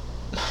hair.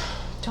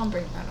 Don't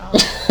bring that up.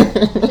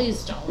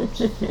 Please don't.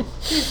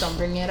 Please don't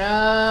bring it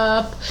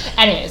up.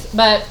 Anyways,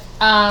 but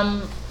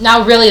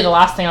now really the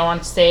last thing I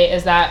want to say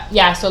is that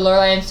so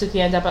Lorelai and Suki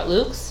end up at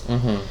Luke's.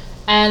 Mm-hmm.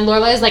 And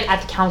Lorelai is, like,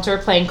 at the counter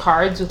playing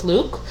cards with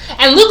Luke.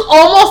 And Luke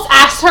almost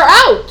asked her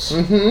out.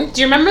 Mm-hmm.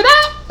 Do you remember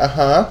that?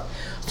 Uh-huh.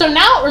 So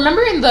now,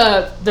 remember in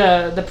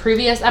the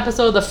previous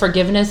episode, the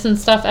forgiveness and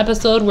stuff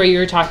episode, where you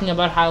were talking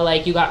about how,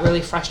 like, you got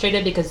really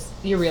frustrated because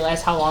you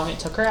realized how long it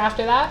took her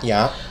after that?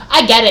 Yeah.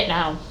 I get it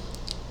now.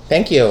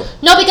 Thank you.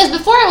 No, because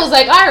before I was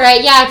like, all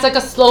right, yeah, it's like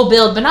a slow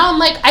build. But now I'm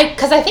like,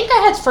 because I think I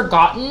had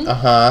forgotten.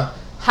 Uh-huh.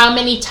 How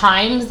many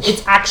times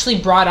it's actually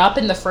brought up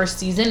in the first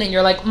season, and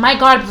you're like, my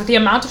god, with the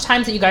amount of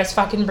times that you guys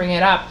fucking bring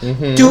it up,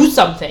 do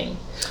something.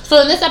 So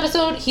in this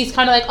episode, he's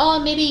kind of like, oh,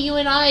 maybe you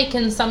and I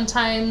can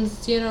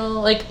sometimes, you know,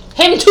 like,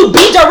 him to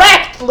be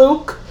direct,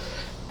 Luke.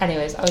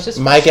 Anyways, I was just...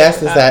 My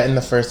guess is that in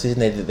the first season,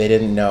 they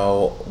didn't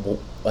know,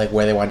 like,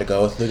 where they wanted to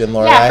go with Luke and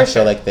Lorelai. Yeah, for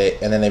sure. So, like, they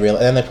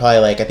probably,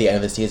 like, at the end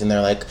of the season,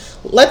 they're like,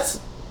 let's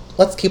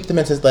keep them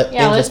in suspense.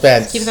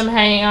 Let's keep them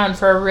hanging on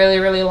for a really,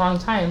 really long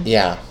time.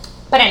 Yeah.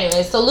 But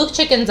anyways, so Luke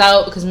chickens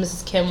out because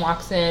Mrs. Kim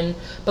walks in.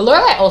 But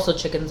Lorelai also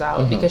chickens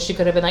out because she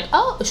could have been like,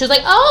 oh. She was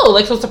like, oh.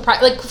 Like, so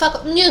surprised. Like,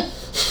 fuck.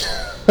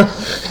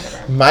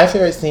 My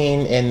favorite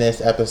scene in this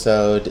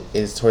episode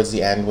is towards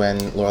the end when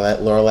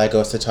Lorelai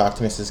goes to talk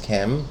to Mrs.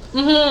 Kim.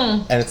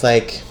 Mm-hmm. And it's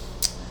like,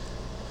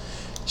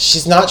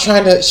 she's not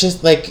trying to,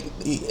 she's like,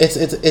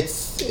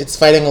 it's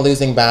fighting a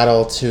losing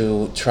battle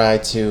to try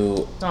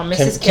to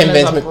Mrs. Kim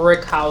is a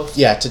brick house.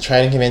 Yeah, to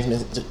try to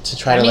convince, to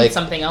try to, like,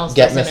 something else,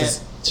 get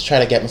to try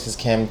to get Mrs.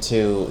 Kim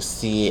to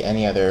see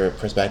any other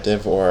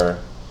perspective or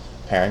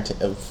form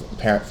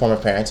of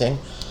parenting.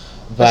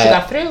 But she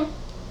got through.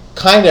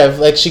 Kind of,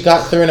 like, she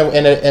got through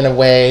in a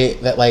way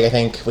that, like, I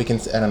think we can,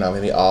 I don't know,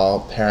 maybe all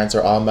parents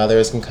or all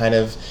mothers can kind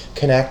of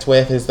connect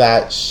with, is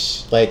that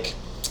like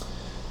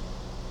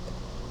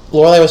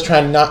Lorelai was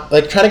trying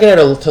to get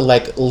her to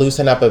like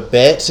loosen up a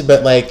bit,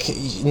 but, like,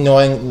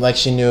 knowing, like,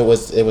 she knew it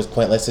was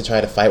pointless to try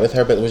to fight with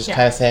her, but it was just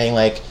kind of saying,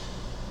 like,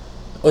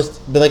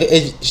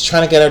 she's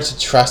trying to get her to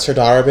trust her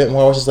daughter a bit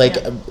more, which is like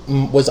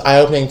was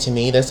eye-opening to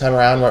me this time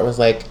around, where it was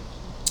like,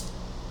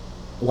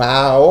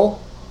 wow,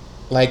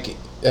 like,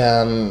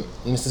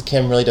 Mrs.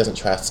 Kim really doesn't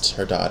trust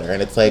her daughter,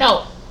 and it's like,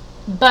 no,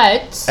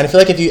 but and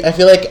I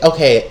feel like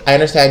okay, I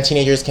understand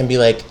teenagers can be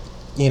like,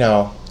 you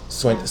know,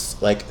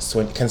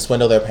 can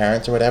swindle their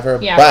parents or whatever,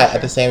 but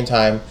at the same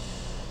time,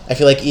 I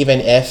feel like even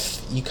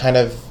if you kind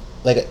of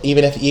like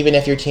even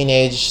if your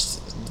teenage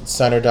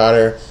son or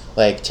daughter,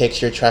 like,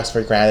 takes your trust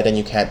for granted and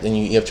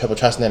you have trouble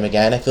trusting them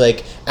again, I feel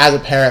like as a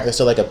parent there's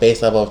still, like, a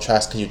base level of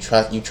trust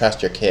because you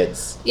trust your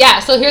kids. Yeah,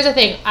 so here's the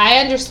thing. I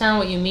understand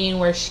what you mean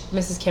where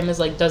Mrs. Kim is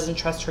like doesn't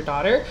trust her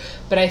daughter,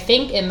 but I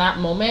think in that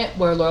moment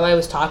where Lorelai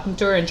was talking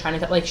to her and trying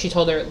to, like, she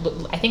told her,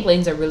 I think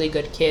Lane's a really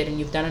good kid and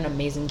you've done an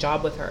amazing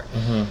job with her.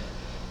 Mm-hmm.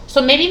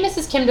 So maybe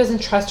Mrs. Kim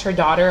doesn't trust her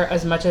daughter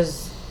as much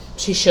as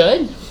she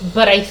should,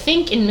 but I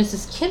think in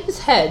Mrs. Kim's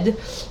head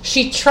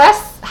she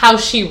trusts how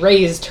she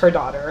raised her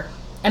daughter.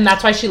 And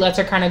that's why she lets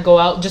her kind of go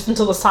out just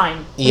until the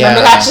sign. Yeah.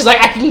 Remember that? She's like,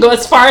 I can go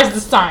as far as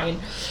the sign.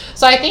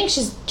 So I think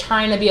she's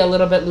trying to be a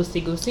little bit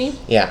loosey-goosey.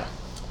 Yeah.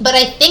 But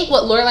I think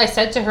what Lorelai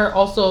said to her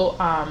also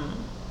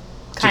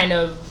kind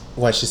of...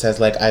 What she says,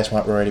 like, I just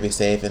want Rory to be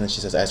safe, and then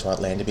she says, I just want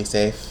Lane to be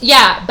safe.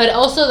 Yeah, but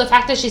also the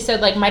fact that she said,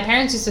 like, my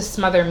parents used to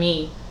smother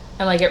me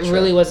And, like, it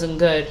really wasn't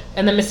good.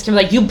 And then Mrs. Kim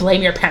was like, you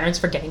blame your parents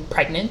for getting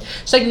pregnant?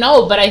 She's like,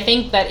 no, but I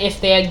think that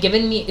if they had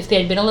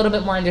been a little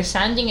bit more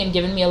understanding and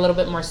given me a little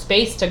bit more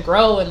space to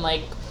grow and,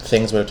 like...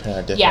 Things would have turned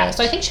out different. Yeah,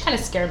 so I think she kind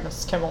of scared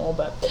Mrs. Kim a little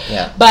bit.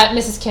 Yeah. But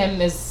Mrs. Kim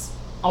is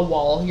a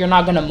wall. You're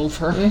not going to move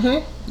her.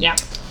 Mm-hmm. Yeah.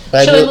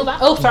 But Should we move on?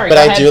 Oh, sorry. But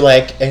I do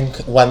like,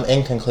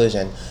 in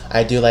conclusion,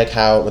 I do like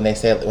how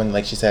when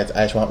like she says,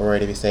 I just want Rory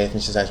to be safe,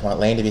 and she says, I just want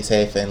Lane to be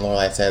safe, and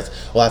Lorelai says,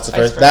 well, that's the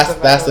first,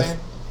 that's the...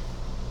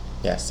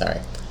 Yeah, sorry.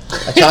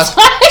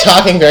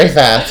 Talking very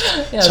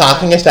fast. Yeah,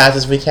 talking as fast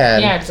as we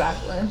can. Yeah,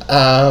 exactly.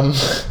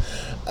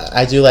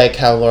 I do like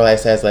how Lorelai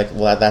says, like,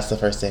 well, that's the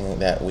first thing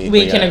that we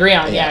can agree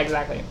on. Yeah,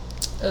 exactly.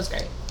 It was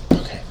great.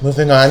 Okay,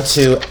 moving on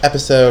to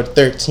episode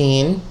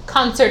 13.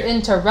 Concert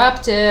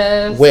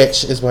Interruptive.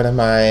 Which is one of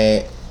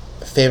my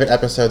favorite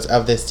episodes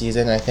of this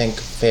season. I think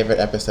favorite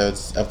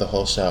episodes of the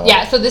whole show.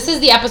 Yeah, so this is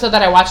the episode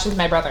that I watched with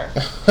my brother.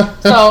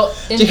 So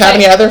do you have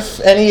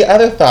any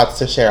other thoughts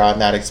to share on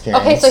that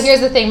experience? Okay, so here's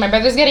the thing. My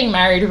brother's getting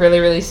married really,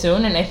 really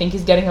soon, and I think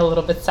he's getting a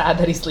little bit sad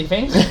that he's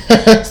leaving.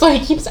 So he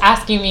keeps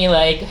asking me,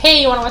 like,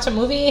 hey, you want to watch a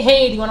movie?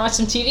 Hey, do you want to watch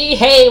some TV?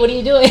 Hey, what are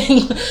you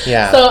doing?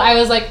 Yeah. So I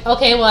was like,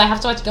 okay, well, I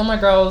have to watch Gilmore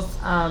Girls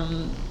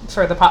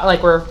for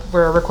the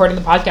we're recording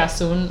the podcast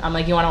soon. I'm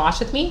like, you want to watch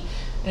with me?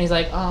 And he's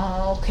like,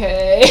 oh,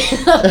 okay.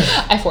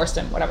 I forced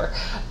him, whatever.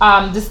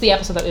 This is the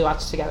episode that we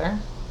watched together.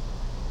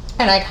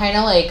 And I kind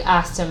of, like,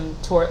 asked him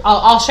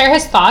I'll share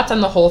his thoughts on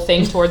the whole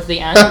thing towards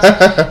the end.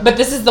 But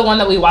this is the one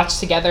that we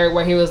watched together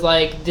where he was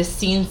like, this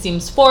scene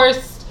seems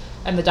forced,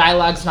 and the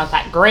dialogue's not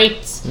that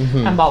great,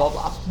 and blah, blah,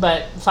 blah.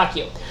 But fuck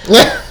you.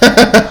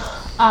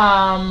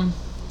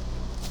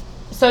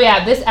 So,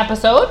 yeah, this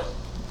episode.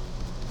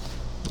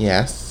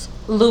 Yes.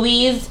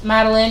 Louise,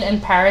 Madeline,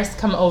 and Paris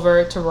come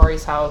over to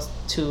Rory's house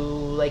to,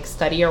 like,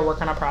 study or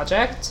work on a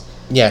project.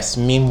 Yes.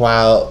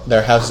 Meanwhile,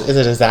 their house is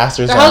a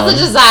disaster zone. Their house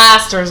is a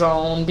disaster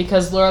zone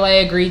because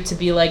Lorelai agreed to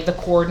be, like, the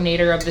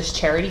coordinator of this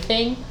charity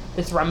thing,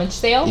 this rummage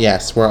sale.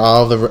 Yes, where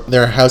all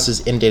their house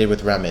is inundated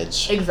with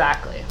rummage.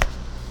 Exactly.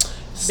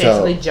 So,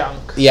 basically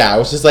junk. Yeah, it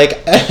was just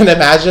like, and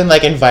imagine,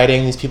 like,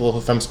 inviting these people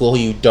from school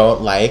who you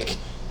don't like,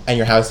 and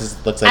your house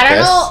looks like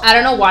this. I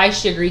don't know why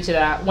she agreed to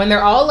that. When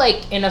they're all,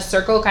 like, in a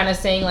circle kind of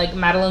saying, like,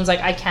 Madeline's like,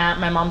 I can't,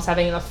 my mom's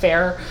having an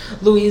affair.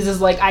 Louise is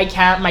like, I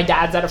can't, my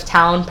dad's out of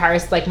town.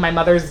 Paris, like, my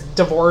mother's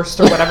divorced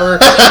or whatever.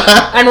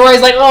 And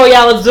Rory's like, oh,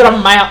 yeah, let's do it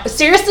on my house.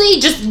 Seriously,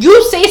 just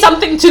you say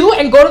something, too,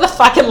 and go to the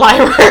fucking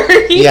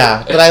library.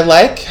 Yeah, but I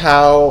like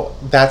how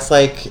that's,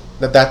 like,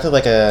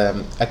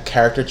 a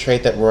character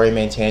trait that Rory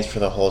maintains for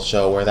the whole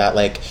show, where that,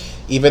 like,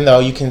 even though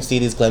you can see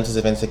these glimpses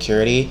of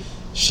insecurity,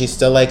 she's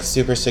still, like,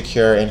 super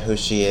secure in who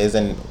she is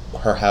and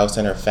her house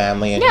and her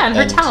family and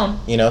her town.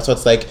 You know, so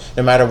it's like,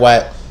 no matter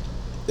what,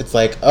 it's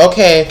like,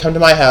 okay, come to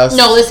my house.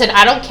 No, listen,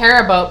 I don't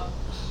care about...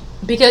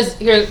 Because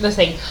here's the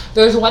thing.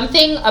 There's one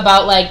thing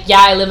about, like,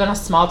 yeah, I live in a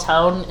small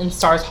town in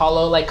Stars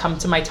Hollow. Like, come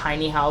to my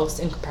tiny house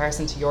in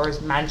comparison to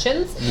yours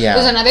mansions. Yeah.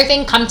 There's another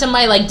thing. Come to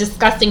my, like,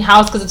 disgusting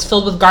house because it's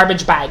filled with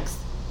garbage bags.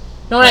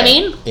 Know what I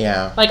mean?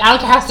 Yeah. Like, I don't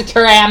care how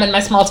secure I am in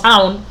my small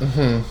town.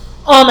 Mm-hmm.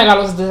 Oh my god,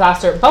 it was a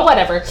disaster. But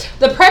whatever.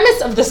 The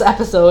premise of this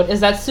episode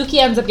is that Suki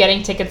ends up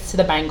getting tickets to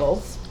the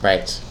Bangles.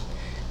 Right.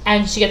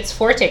 And she gets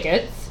 4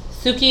 tickets.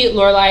 Suki,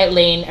 Lorelai,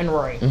 Lane, and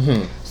Rory.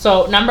 Mm-hmm.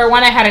 So, number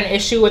one, I had an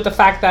issue with the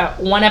fact that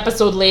one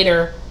episode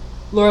later,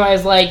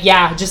 Lorelai's like,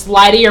 yeah, just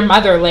lie to your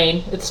mother,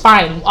 Lane. It's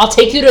fine. I'll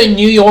take you to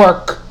New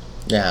York.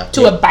 Yeah.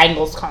 To a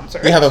Bangles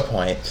concert. You have a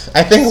point.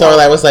 I think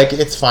Lorelai was like,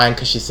 it's fine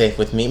because she's safe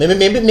with me. Maybe.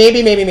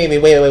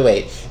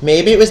 Wait.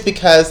 Maybe it was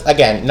because,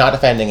 again, not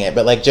offending it,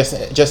 but, like, just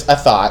a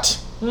thought.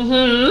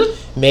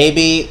 Mm-hmm.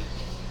 Maybe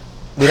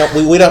we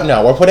don't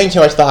know. We're putting too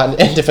much thought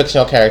into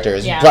fictional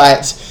characters. Yeah.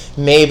 But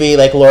maybe,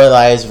 like,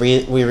 Lorelai's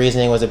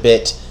reasoning was a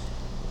bit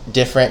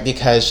different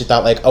because she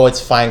thought, like, oh,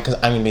 it's fine because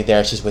I'm gonna be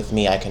there. She's with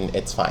me.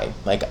 It's fine.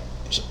 Like,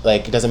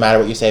 it doesn't matter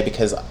what you say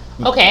because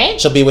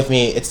she'll be with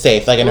me. It's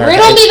safe. Like, in her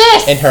riddle me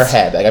this in her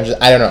head. Like,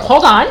 I don't know.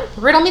 Hold on,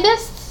 riddle me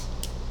this.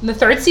 In the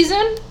 3rd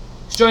season,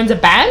 she joins a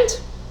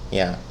band.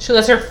 Yeah. She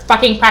lets her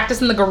fucking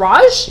practice in the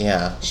garage.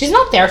 Yeah. She's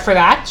not there for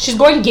that. She's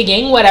going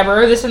gigging,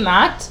 whatever, this and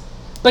that.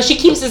 But she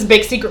keeps this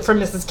big secret from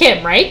Mrs.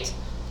 Kim, right?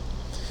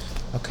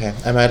 Okay,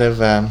 I might have.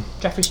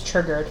 Jeffrey's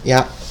triggered.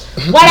 Yeah.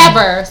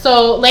 Whatever.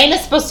 So Lane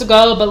is supposed to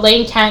go, but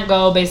Lane can't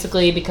go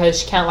basically because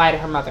she can't lie to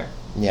her mother.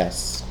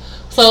 Yes.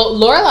 So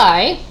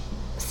Lorelai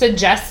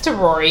suggests to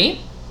Rory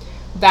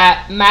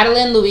that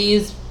Madeline,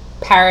 Louise,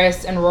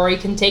 Paris, and Rory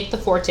can take the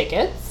 4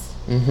 tickets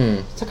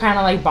to kind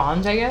of like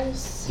bond, I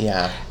guess.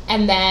 Yeah.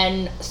 And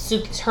then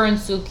her and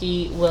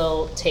Suki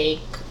will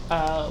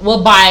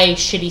will buy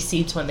shitty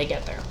seats when they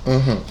get there.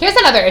 Mm-hmm. Here's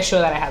another issue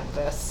that I had with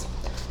this.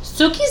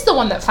 Suki's the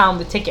one that found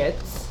the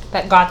tickets,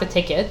 that got the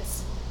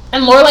tickets,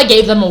 and Lorelai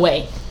gave them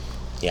away.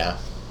 Yeah.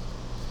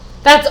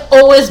 That's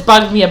always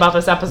bugged me about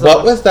this episode.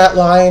 What was that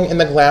line in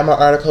the Glamour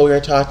article we were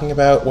talking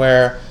about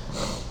where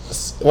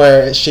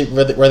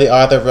the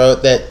author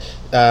wrote that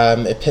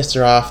it pissed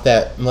her off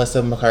that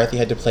Melissa McCarthy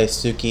had to play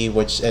Suki,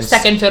 which and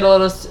second fiddle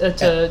to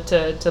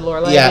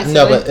Lorelai. Yeah, basically.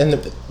 no, but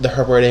in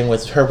her wording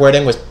was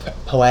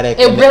poetic.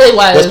 It really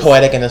was. It was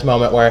poetic in this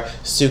moment where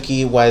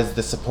Suki was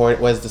the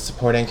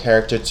supporting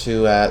character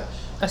to a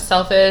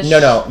selfish.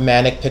 No,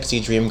 manic pixie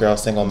dream girl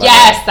single mother.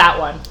 Yes, that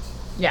one.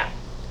 Yeah.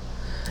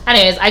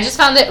 Anyways, I just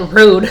found it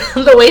rude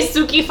the way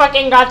Suki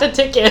fucking got the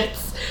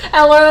tickets,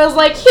 and Lorelai was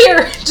like,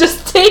 "Here,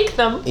 just take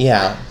them."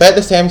 Yeah, but at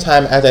the same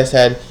time, as I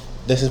said,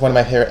 this is one of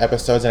my favorite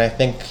episodes, and I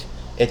think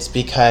it's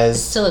because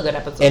it's still a good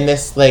episode. In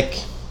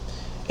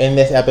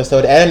this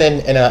episode and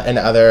in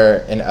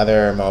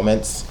other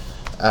moments,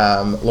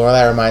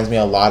 Lorelai reminds me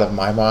a lot of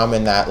my mom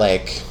in that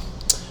like.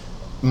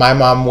 My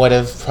mom would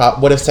have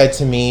said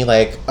to me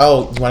like,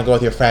 "Oh, you want to go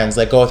with your friends?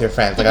 Like, go with your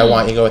friends. Like, I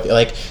want you to go with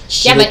like."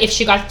 But if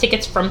she got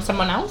tickets from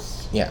someone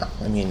else. Yeah,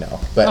 I mean no,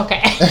 but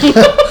okay.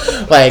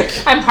 like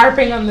I'm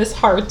harping on this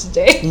hard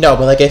today. No,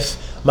 but like if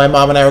my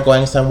mom and I were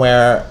going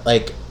somewhere,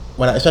 like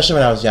especially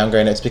when I was younger,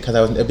 and it's because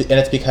I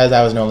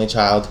was an only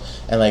child,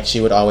 and like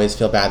she would always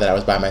feel bad that I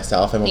was by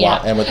myself and would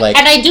like.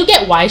 And I do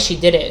get why she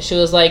did it. She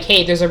was like,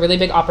 "Hey, there's a really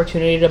big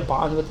opportunity to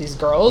bond with these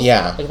girls.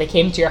 Yeah, like they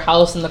came to your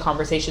house and the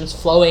conversation's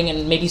flowing,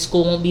 and maybe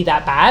school won't be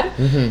that bad."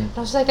 Mm-hmm. And I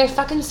was like, "They're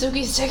fucking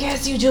Suki's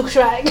tickets, you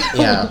douchebag."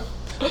 Yeah,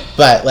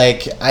 but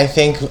like I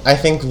think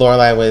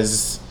Lorelai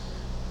was,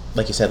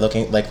 like you said,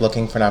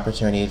 looking for an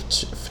opportunity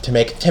to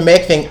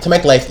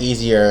make life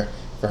easier.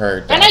 For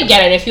her daughter. And I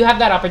get it. If you have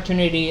that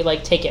opportunity,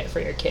 like, take it for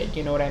your kid.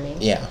 You know what I mean?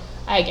 Yeah.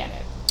 I get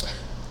it.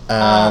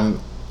 Go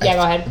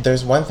ahead.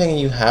 There's one thing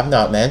you have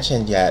not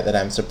mentioned yet that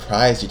I'm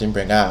surprised you didn't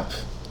bring up.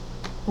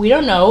 We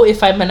don't know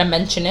if I'm going to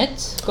mention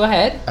it. Go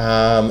ahead.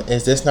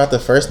 Is this not the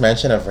first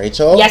mention of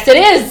Rachel? Yes, it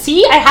is.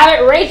 See? I have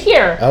it right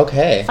here.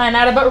 Okay. Find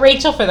out about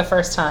Rachel for the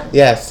first time.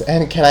 Yes.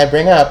 And can I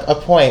bring up a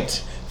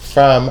point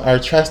from our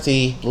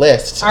trusty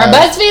list? Our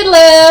BuzzFeed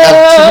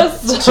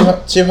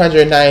list!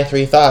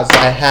 293 thoughts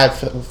that I had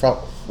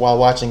while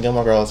watching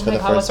Gilmore Girls for the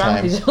first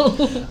time.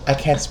 I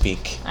can't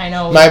speak. I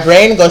know. My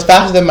brain goes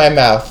faster than my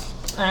mouth.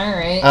 All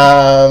right.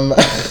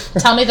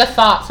 Tell me the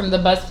thought from the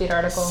BuzzFeed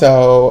article.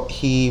 So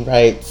he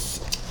writes,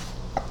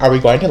 are we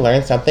going to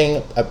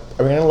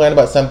learn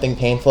about something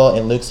painful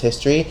in Luke's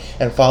history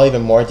and fall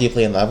even more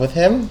deeply in love with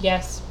him?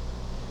 Yes.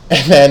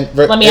 And then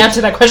let me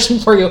answer that question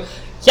for you.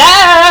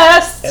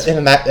 Yes!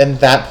 And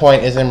that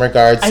point is in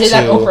regards to... I did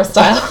that Oprah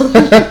style.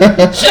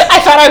 I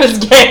thought I was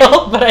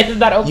Gail, but I did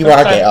that Oprah style. You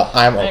are Gail.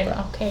 I'm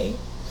Oprah. Okay.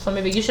 So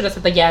maybe you should have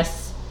said the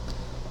yes.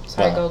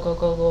 Sorry,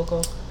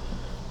 go.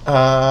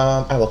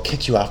 I will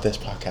kick you off this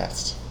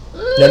podcast.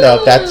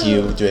 No, that's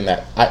you doing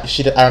that. I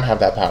don't have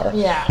that power.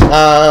 Yeah.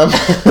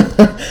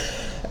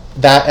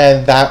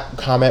 That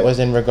comment was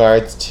in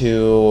regards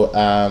to...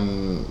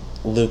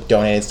 Luke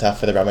donated stuff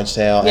for the rummage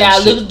sale. Yeah,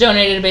 Luke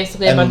donated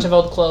basically a bunch of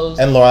old clothes.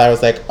 And Lorelai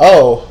was like,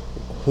 "Oh,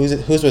 whose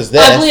was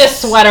this?"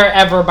 Ugliest sweater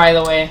ever, by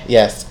the way.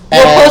 Yes.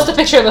 We'll post a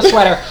picture of the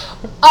sweater.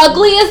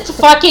 Ugliest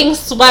fucking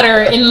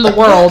sweater in the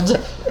world,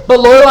 but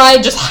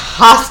Lorelai just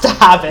has to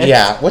have it.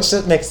 Yeah, which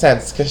doesn't make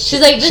sense because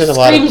she's like, "This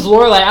screams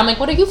Lorelai." I'm like,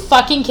 "What are you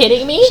fucking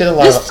kidding me?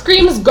 This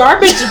screams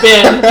garbage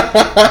bin."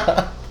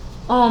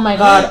 Oh my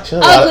god.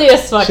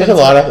 Ugliest fucking. She has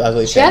a lot of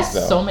ugly things. She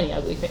has so many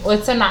ugly things. Well,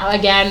 it's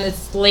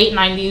late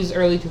 90s,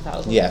 early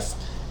 2000s. Yes.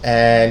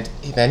 And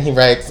then he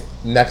writes,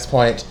 next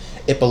point,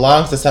 it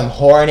belongs to some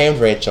whore named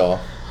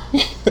Rachel.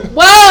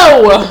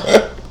 Whoa!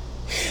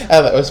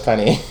 That was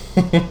funny.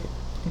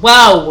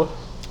 Whoa.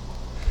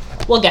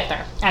 We'll get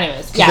there.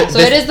 Anyways, yeah, so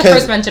it is the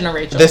first mention of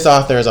Rachel. This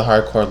author is a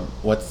hardcore,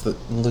 what's the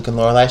Luke and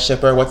Lorelai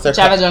shipper? What's their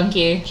Java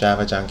Junkie.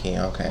 Java Junkie,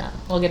 okay. Yeah,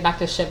 we'll get back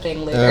to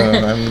shipping later.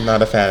 I'm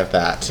not a fan of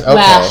that. Okay.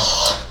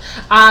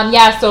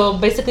 Well, so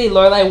basically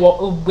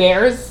Lorelai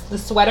wears the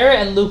sweater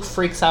and Luke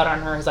freaks out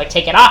on her. He's like,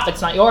 take it off,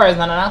 it's not yours,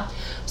 no.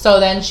 So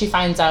then she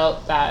finds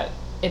out that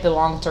it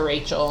belonged to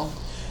Rachel.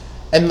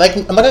 And like,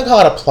 I'm not going to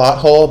call it a plot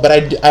hole, but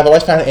I've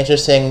always found it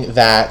interesting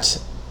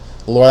that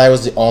Lorelai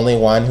was the only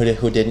one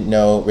who didn't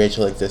know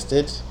Rachel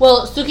existed.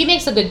 Well, Suki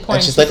makes a good point.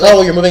 And she's like,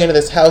 "Oh, you're moving into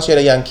this house. You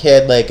had a young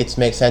kid. Like, it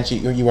makes sense.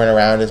 You weren't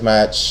around as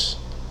much."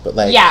 But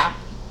like, yeah,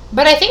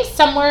 but I think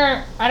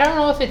somewhere, I don't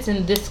know if it's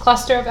in this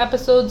cluster of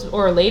episodes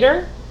or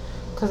later,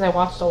 because I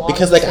watched a lot.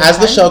 Because like as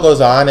the show goes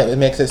on, it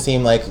makes it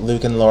seem like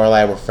Luke and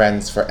Lorelai were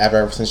friends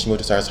forever since she moved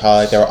to Stars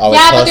Hollow. Like, they were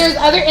always close. But there's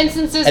other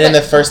instances. And in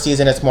the first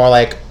season, it's more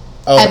like,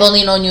 "Oh, I've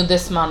only known you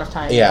this amount of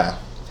time." Yeah.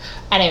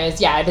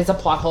 Anyways, yeah, it is a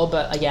plot hole,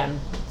 but again,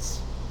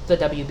 the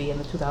WB in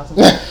the 2000s.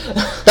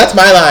 That's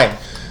my line.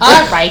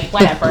 All right,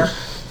 whatever.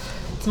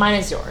 It's mine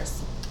is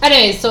yours.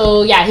 Anyway,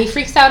 so yeah, he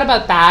freaks out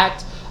about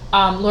that.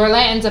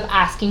 Lorelai ends up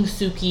asking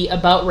Suki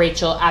about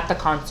Rachel at the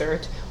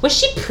concert. Was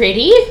she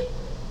pretty?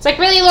 It's like,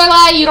 really,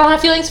 Lorelai, you don't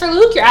have feelings for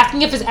Luke? You're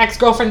asking if his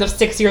ex-girlfriend of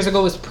 6 years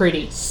ago was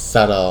pretty.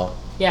 Subtle.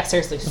 Yeah,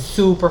 seriously,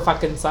 super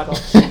fucking subtle.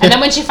 And then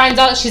when she finds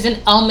out she's an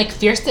Elle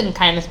Macpherson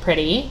kind of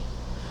pretty.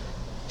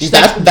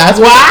 That's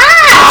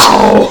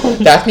wow!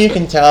 That's when you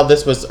can tell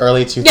this was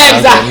early 2000s. Yeah,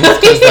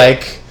 exactly. Because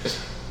like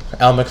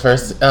Elle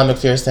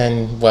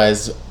Macpherson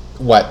was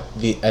What,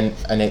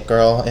 an it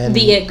girl in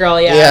the it girl,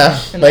 yeah.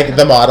 Yeah, like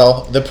the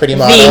model, the pretty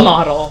model. The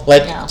model.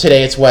 Like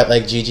today it's what,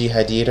 like Gigi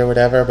Hadid or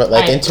whatever, but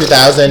like in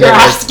 2000 you're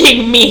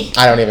asking me.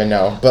 I don't even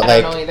know. But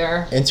I don't know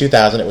either. In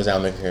 2000 it was Elle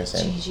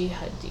Macpherson. Gigi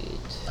Hadid.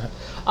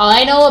 All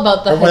I know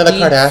about the or Hadid one of the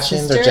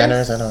Kardashians sisters, or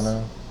Jenners, I don't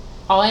know.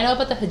 All I know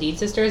about the Hadid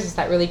sisters is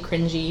that really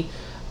cringy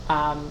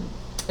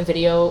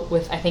video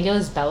with, I think it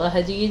was Bella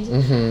Hadid.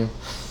 Mm-hmm.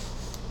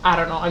 I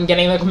don't know, I'm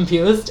getting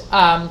confused.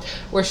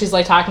 Where she's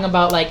like talking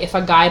about like if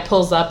a guy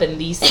pulls up in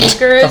these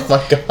sneakers, oh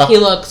my God. he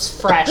looks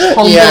fresh.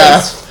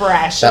 Homeboy's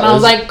fresh. And I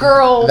was like,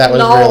 girl, that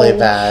was really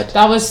bad.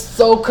 That was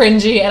so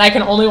cringy, and I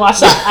can only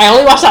watch that. I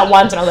only watched that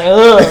once, and I was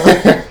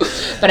like,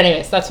 ugh. But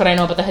anyways, that's what I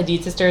know about the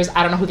Hadid sisters.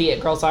 I don't know who the it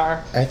girls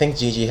are. I think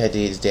Gigi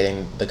Hadid is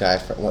dating the guy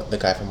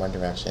from One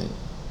Direction,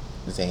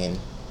 Zayn.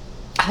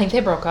 I think they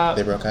broke up.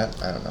 They broke up?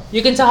 I don't know.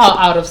 You can tell how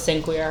out of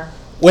sync we are.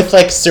 With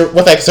certain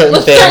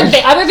things.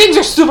 Other things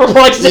are super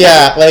pointless.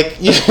 Yeah, like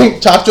you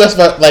can talk to us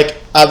about like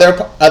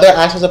other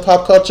aspects of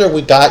pop culture.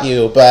 We got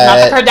you, but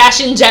not the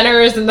Kardashian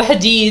Jenners and the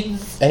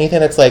Hadids. Anything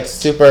that's like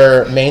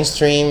super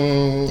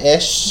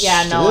mainstream-ish.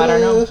 Yeah, no, I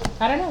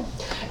don't know.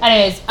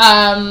 Anyways,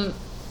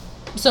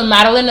 so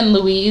Madeline and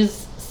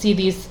Louise see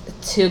these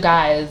two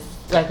guys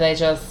that they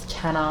just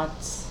cannot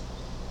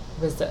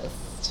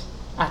resist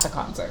at the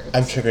concert.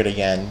 I'm triggered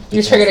again.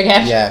 You're triggered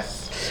again?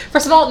 Yes.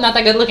 First of all, not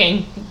that good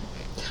looking.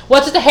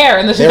 What's with the hair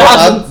in the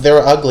 2000s? They were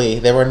ugly.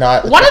 They were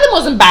not. One of them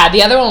wasn't bad.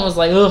 The other one was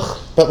like, ugh.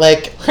 But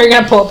like, are you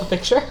gonna pull up a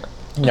picture?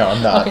 No,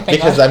 I'm not. Okay,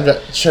 because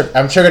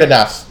I'm triggered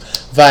enough.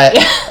 But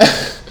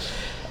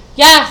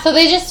yeah. So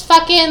they just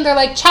they're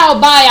like,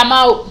 ciao, bye, I'm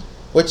out.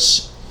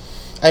 Which,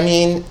 I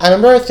mean, I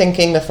remember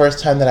thinking the first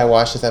time that I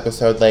watched this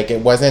episode, like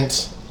it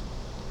wasn't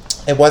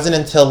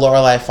until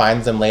Lorelai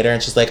finds them later,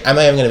 and she's like, I'm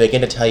not even going to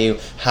begin to tell you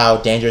how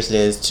dangerous it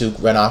is to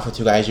run off with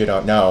two guys you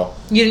don't know.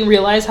 You didn't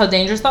realize how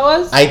dangerous that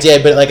was? I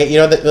did, but like, you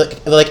know,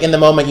 like in the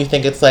moment you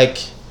think it's like,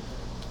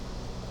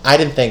 I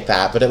didn't think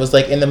that, but it was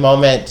like in the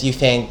moment you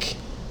think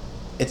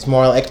it's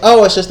more like,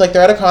 oh, it's just like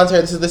they're at a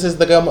concert, this is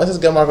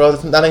Gilmore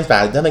Girls, nothing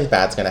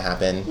bad's going to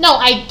happen. No,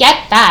 I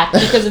get that,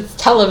 because it's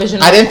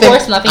television, I didn't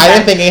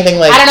think anything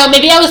like... I don't know,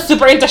 maybe I was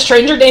super into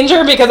Stranger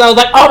Danger, because I was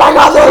like, oh my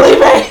god, they're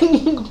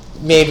leaving!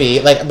 Maybe,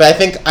 like, but I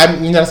think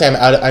I'm not saying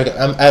I'm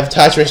out of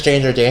touch with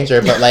Stranger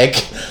Danger, but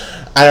like,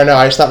 I don't know.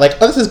 I just thought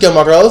like, oh, this is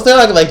Gilmore Girls. They're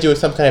not gonna like do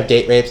some kind of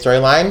date rape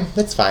storyline.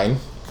 It's fine.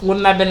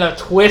 Wouldn't that have been a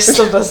twist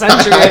of the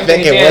century? I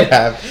think it would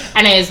have.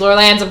 Anyways,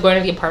 Lorelai ends up going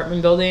to the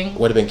apartment building.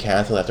 Would have been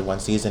canceled after one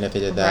season if they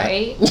did that,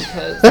 right?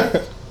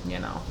 Because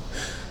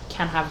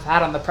can't have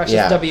that on the precious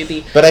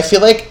WB. But I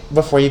feel like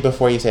before you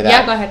say that,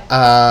 yeah, go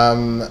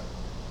ahead.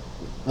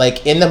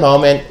 Like in the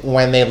moment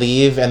when they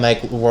leave and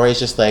like Rory's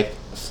just like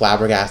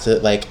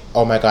flabbergasted, like,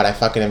 oh my god, I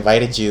fucking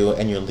invited you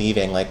and you're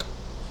leaving, like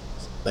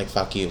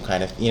fuck you,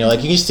 kind of, like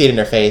you can just see it in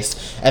her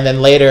face. And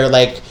then later,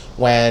 like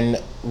when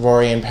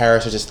Rory and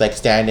Paris are just like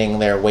standing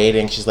there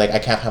waiting, she's like, I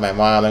can't find my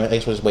mom, I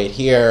guess we'll just wait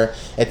here.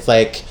 It's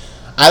like,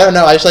 I don't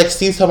know, I just like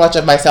see so much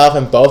of myself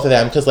in both of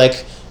them, because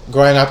like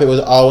growing up it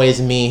was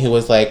always me who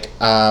was like,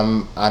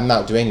 I'm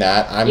not doing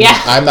that,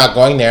 I'm not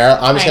going there,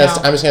 I'm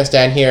just gonna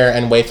stand here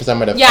and wait for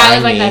someone to find me. I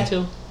was like that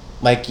too.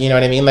 Like, you know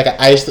what I mean? Like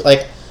I just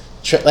like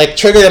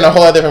triggered in a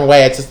whole different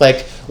way. It's just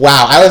like,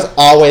 wow, I was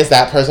always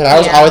that person. I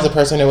was always the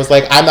person who was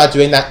like, I'm not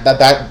doing that.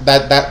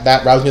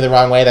 That rubs me the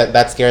wrong way.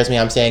 That scares me.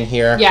 I'm staying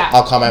here. Yeah.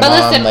 I'll call my mom.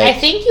 But listen, like, I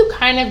think you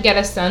kind of get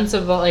a sense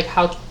of like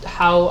how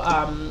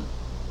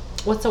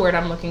what's the word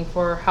I'm looking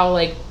for? How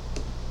like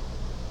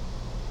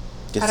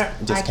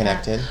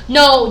disconnected.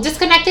 No,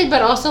 disconnected,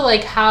 but also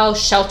like how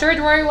sheltered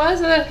Rory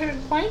was at a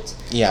certain point.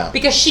 Yeah.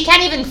 Because she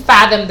can't even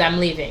fathom them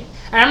leaving.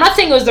 And I'm not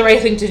saying it was the right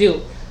thing to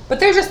do, but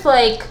they're just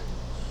like.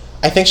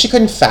 I think she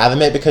couldn't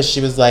fathom it because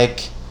she was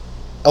like,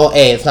 oh,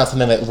 it's not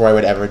something that Rory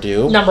would ever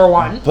do. Number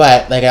one.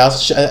 But like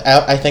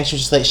I think she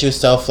was just like, she was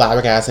so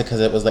flabbergasted because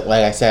it was like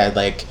I said,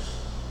 like,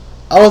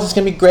 oh, this is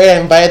gonna be great.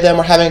 I invited them.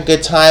 We're having a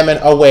good time, and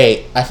oh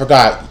wait, I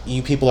forgot.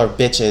 You people are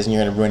bitches, and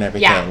you're gonna ruin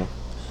everything. Yeah.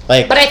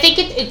 Like, but I think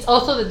it's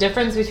also the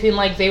difference between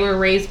like they were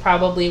raised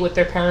probably with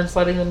their parents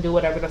letting them do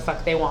whatever the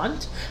fuck they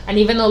want, and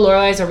even though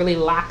Lorelai's a really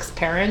lax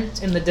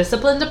parent in the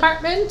discipline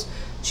department,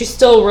 she's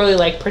still really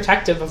like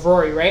protective of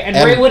Rory, right? And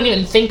Rory wouldn't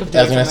even think of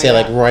doing something. I was gonna say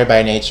like Rory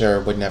by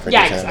nature would never do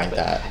something like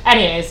that.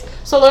 Anyways,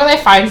 so Lorelai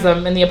finds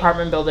them in the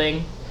apartment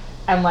building,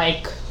 and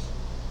like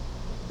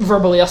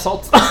verbally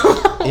assaults them.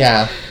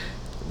 Yeah,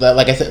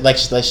 like I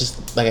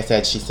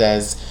said, she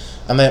says,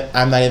 I'm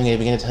not even gonna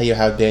begin to tell you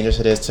how dangerous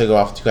it is to go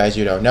off with two guys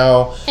you don't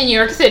know in New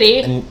York City.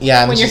 And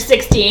when you're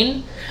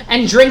 16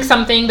 and drink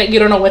something that you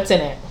don't know what's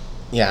in it.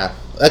 Yeah.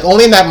 Like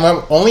only in that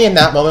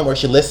moment where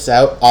she lists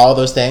out all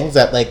those things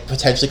that like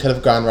potentially could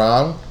have gone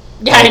wrong.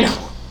 Yeah, I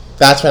know.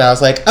 That's when I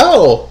was like,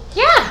 oh.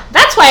 Yeah,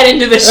 that's why I didn't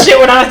do this shit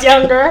when I was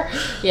younger.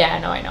 Yeah,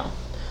 I know.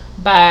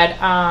 But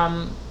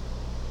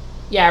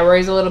yeah,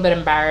 Rory's a little bit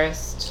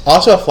embarrassed.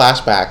 Also, a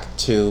flashback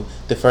to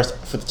the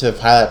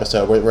pilot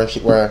episode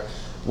where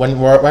when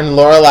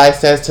Lorelai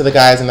says to the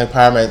guys in the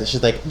apartment,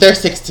 she's like, they're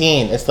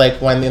 16. It's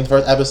like when in the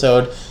first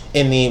episode,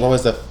 in the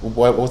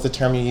what was the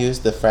term you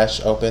used? The fresh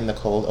open, the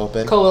cold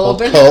open,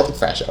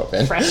 fresh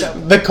open,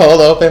 the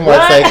cold open, where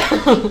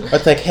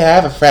it's like, hey, I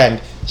have a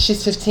friend.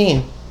 She's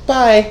 15.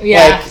 Bye.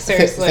 Yeah, like,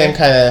 seriously. Same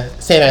kind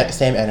of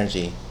same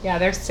energy. Yeah,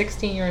 they're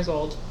 16 years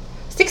old.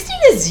 16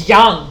 is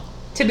young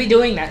to be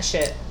doing that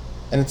shit.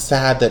 And it's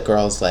sad that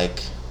girls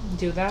like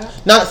do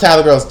that. Not sad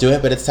that girls do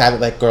it, but it's sad that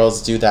like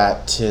girls do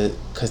that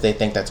because they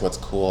think that's what's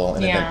cool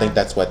and they don't think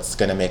that's what's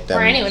gonna make them.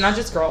 Or anyone, not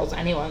just girls,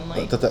 anyone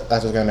like. That's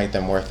what's gonna make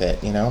them worth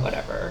it, you know.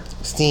 Whatever.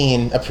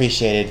 Seen,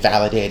 appreciated,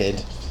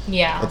 validated.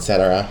 Yeah.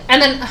 Etc.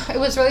 And then it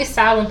was really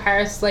sad when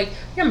Paris like,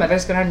 your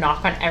mother's gonna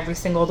knock on every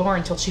single door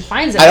until she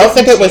finds it. I don't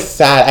think it was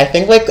sad. I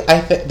think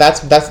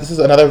this is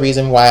another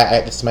reason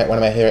why this is one of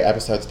my favorite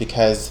episodes,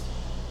 because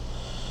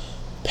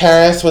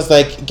Paris was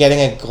like getting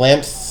a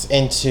glimpse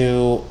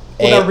into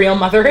what a real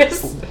mother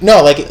is.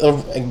 No, like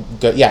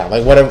yeah,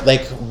 like what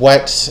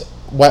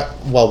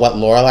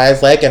Lorelai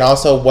is like, and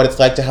also what it's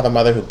like to have a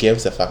mother who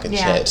gives a fucking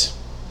shit.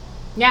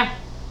 Yeah.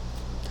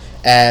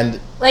 And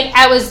like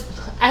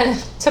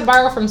to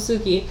borrow from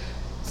Suki,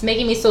 it's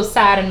making me so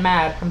sad and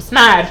mad. I'm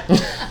mad.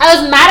 I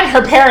was mad at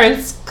her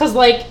parents because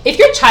like if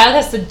your child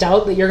has to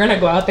doubt that you're gonna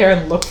go out there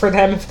and look for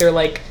them if they're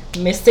like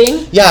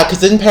missing. Yeah, because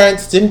didn't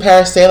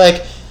Paris say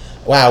like,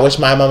 wow, I wish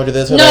my mom would do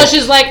this? Or no, like,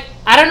 she's like,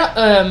 I don't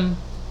know.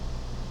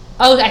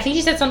 I think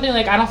she said something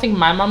like, I don't think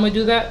my mom would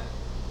do that.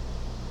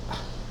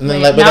 And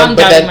then, I'm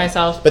doubting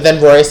myself. But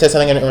then Rory said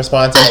something in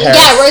response.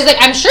 Yeah, Rory's like,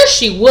 I'm sure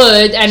she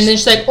would. And then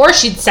she's like, or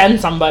she'd send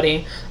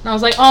somebody. And I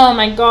was like, oh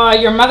my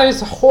God, your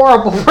mother's a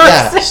horrible person.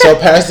 Yeah, so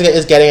Paris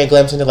is getting a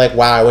glimpse into like,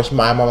 wow, I wish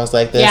my mom was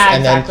like this. Yeah,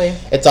 and exactly. Then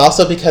it's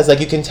also because like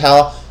you can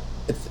tell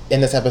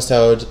in this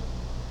episode,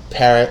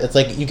 Paris, it's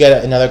like you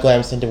get another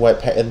glimpse into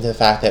into the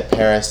fact that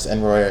Paris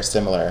and Rory are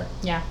similar.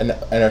 Yeah. And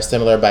are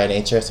similar by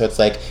nature. So it's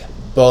like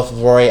both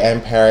Rory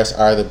and Paris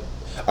are the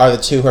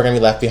two who are going to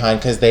be left behind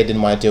because they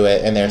didn't want to do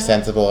it and they're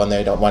sensible and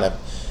they didn't want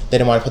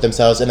to put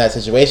themselves in that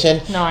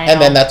situation. No, I know.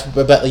 And then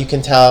but you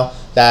can tell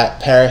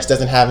that Paris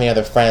doesn't have any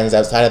other friends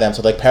outside of them.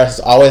 So like Paris is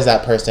always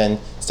that person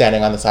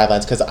standing on the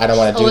sidelines because I don't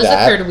want to do that.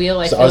 Always the third wheel,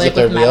 I feel like,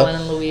 with Madeline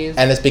and Louise.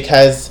 And it's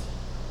because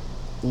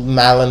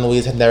Madeline and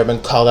Louise had never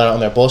been called out on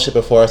their bullshit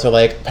before. So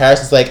like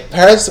Paris is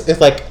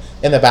like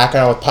in the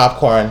background with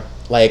popcorn,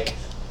 like,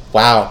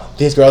 wow,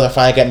 these girls are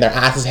finally getting their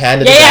asses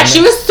handed to them. Yeah, she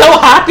was so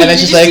happy. And then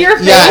she's like,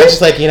 and she's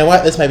like, you know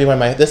what? This might be one of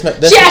my this.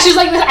 Yeah, she's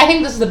like, I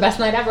think this is the best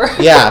night ever.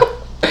 Yeah,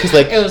 because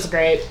like it was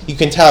great. You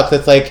can tell because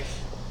it's like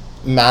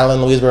Madeline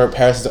and Louise were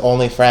Paris's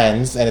only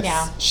friends, and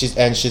she's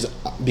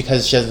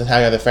because she doesn't have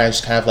any other friends.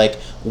 She's kind of like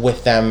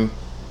with them,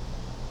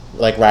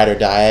 like ride or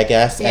die, I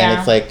guess. And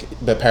it's like,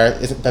 but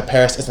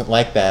Paris isn't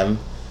like them,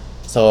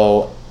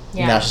 so.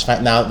 Yeah.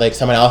 Now like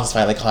someone else is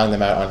finally calling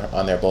them out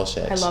on their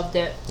bullshit. I loved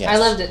it. Yes. I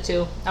loved it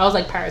too. I was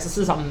like, Paris, this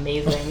is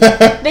amazing.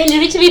 They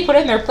needed to be put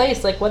in their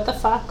place. Like, what the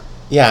fuck?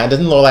 Yeah, and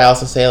doesn't Lorelai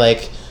also say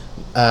like,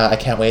 I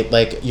can't wait.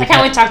 Like, I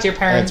can't wait to talk to your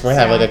parents. We're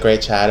gonna have like a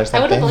great chat or something.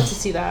 I would have loved to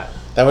see that.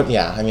 That would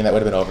that would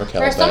have been overkill.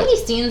 There are so many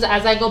scenes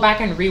as I go back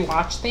and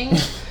rewatch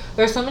things.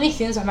 There are so many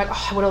scenes where I'm like,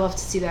 oh, I would have loved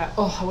to see that.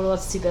 Oh, I would have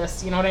loved to see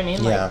this. You know what I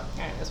mean? Like, yeah.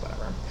 Anyways,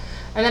 whatever.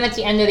 And then at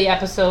the end of the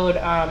episode,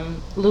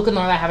 Luke and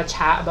Lorelai have a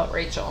chat about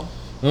Rachel.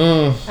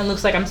 And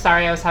Luke's like, I'm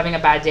sorry, I was having a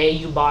bad day.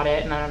 You bought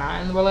it, and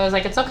Lorelai was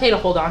like, it's okay to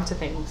hold on to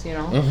things, you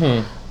know.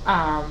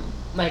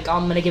 Mm-hmm. Like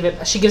I'm gonna give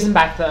it. She gives him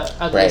back the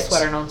ugly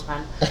sweater known to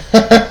man.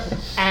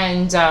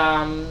 And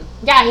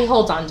he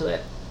holds on to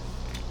it.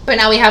 But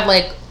now we have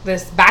like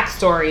this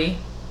backstory,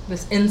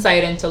 this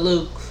insight into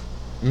Luke.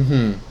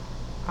 Mm-hmm.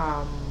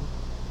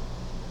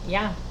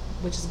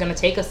 Which is gonna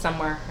take us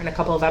somewhere in a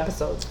couple of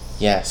episodes.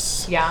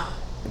 Yes. Yeah.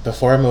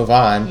 Before we move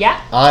on,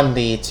 on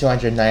the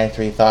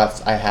 293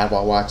 thoughts I had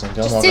while watching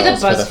Gilmore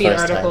Girls for the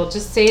first time.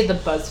 Just say the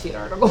BuzzFeed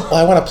article. Well,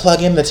 I want to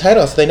plug in the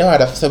title so they know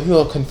so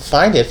people can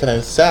find it for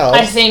themselves.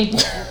 I think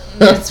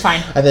it's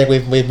fine. I think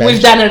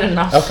we've done it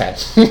enough. Okay.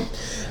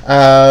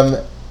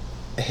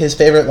 His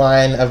favorite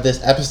line of this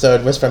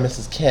episode was from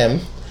Mrs. Kim,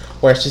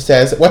 where she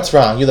says, "What's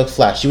wrong? You look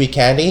flushed. You eat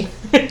candy?"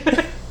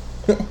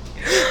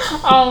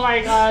 Oh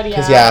my God, yeah.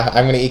 Because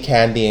I'm gonna eat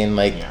candy and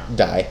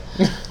die.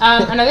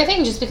 Another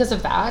thing, just because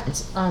of that,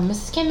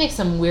 Mrs. Kim makes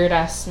some weird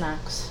ass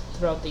snacks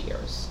throughout the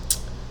years.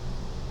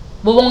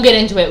 We won't get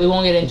into it.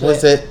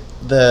 Was it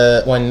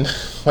when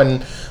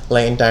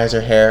Lane dyes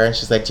her hair and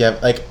she's like, "Do you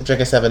have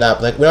drink a 7-Up?"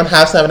 Like, we don't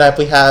have 7-Up.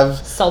 We have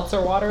seltzer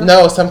water.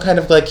 No, some kind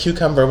of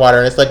cucumber water,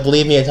 and it's like,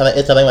 believe me, it's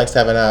nothing like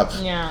 7-Up.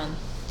 Yeah.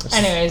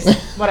 Anyways,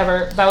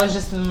 whatever. That was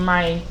just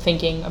my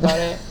thinking about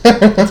it.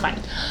 It's fine.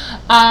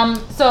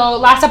 So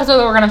last episode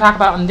that we're going to talk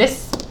about on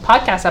this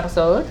podcast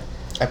episode.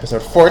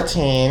 Episode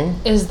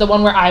 14. Is the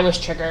one where I was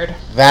triggered.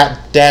 That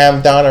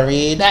damn Donna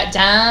Reed.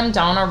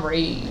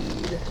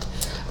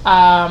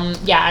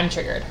 I'm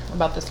triggered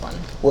about this one.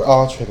 We're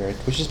all triggered.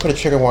 We should just put a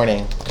trigger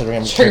warning. Because we're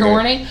going to be triggered.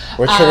 Warning?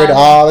 We're triggered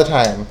all the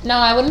time. No,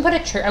 I wouldn't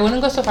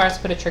go so far as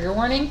to put a trigger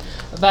warning.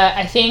 But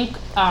I think...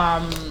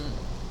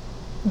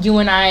 you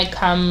and I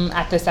come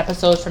at this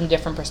episode from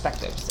different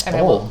perspectives, and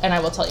I will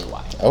tell you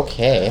why.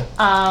 Okay.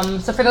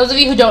 So for those of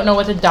you who don't know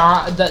what the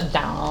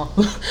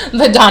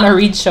Donna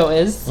Reed show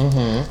is,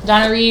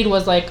 Donna Reed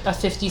was like a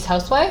 50s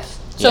housewife.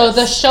 So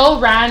the show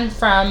ran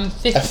from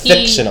 50... A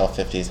fictional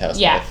 50s housewife.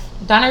 Yeah.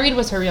 Donna Reed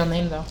was her real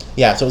name, though.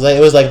 Yeah, so it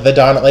was like the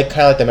Donna, like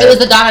kind of like the... It was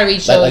the Donna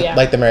Reed show,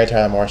 like the Mary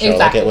Tyler Moore show.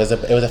 Exactly. Like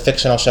it was a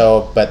fictional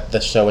show, but the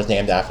show was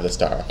named after the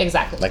star.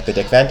 Exactly. Like the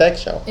Dick Van Dyke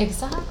Show.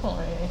 Exactly.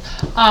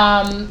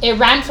 It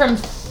ran from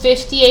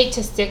 58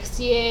 to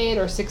 68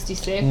 or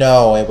 66.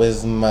 No, it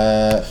was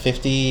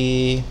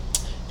 50...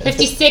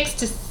 56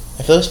 to...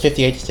 I feel it was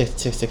 58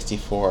 to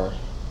 64.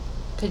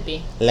 Could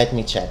be. Let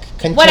me check.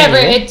 Continue. Whatever.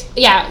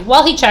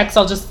 While he checks,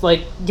 I'll just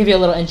like give you a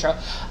little intro.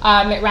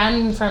 It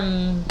ran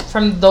from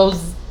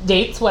those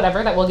dates,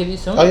 whatever, that we'll give you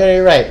soon. Oh, yeah,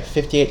 you're right.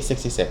 58 to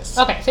 66.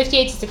 Okay,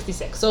 58 to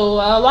 66. So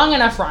long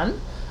enough run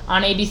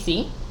on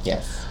ABC.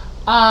 Yes.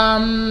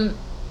 And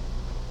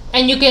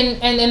you can,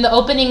 and in the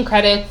opening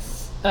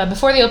credits,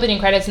 before the opening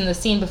credits, in the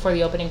scene before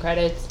the opening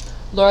credits,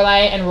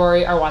 Lorelai and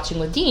Rory are watching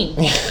with Dean.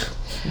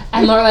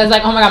 And Lorelai's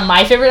like, oh my god,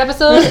 my favorite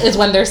episode is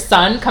when their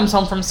son comes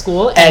home from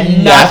school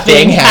and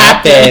nothing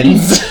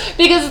happens.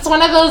 Because it's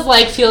one of those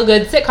like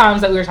feel-good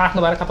sitcoms that we were talking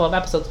about a couple of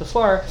episodes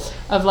before,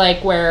 of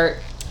like where...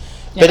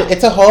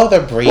 it's a whole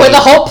other breed. Where the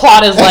whole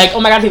plot is like,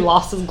 oh my god, he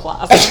lost his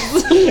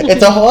glasses.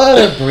 It's a whole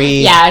other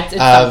breed it's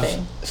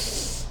something.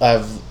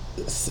 Of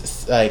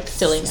like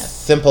silliness.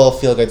 Simple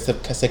feel-good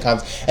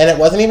sitcoms. And it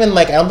wasn't even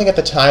like, I don't think at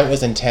the time it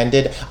was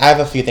intended. I have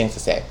a few things to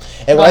say.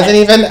 It wasn't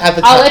even at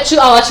the time.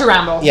 I'll let you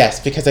ramble. Yes,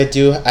 because I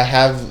do know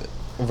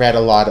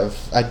a lot of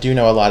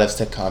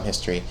sitcom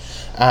history.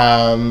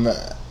 I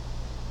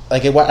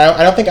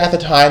don't think at the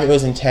time it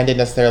was intended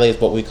necessarily as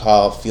what we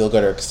call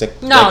feel-good or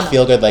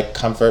feel-good like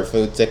comfort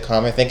food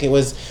sitcom. I think it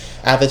was,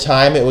 at the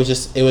time, it was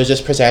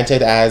just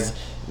presented as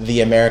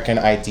the American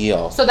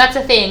ideal. So that's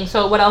the thing.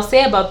 So what I'll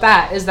say about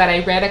that is that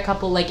I read a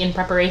couple, like in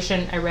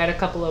preparation, I read a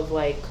couple of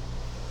like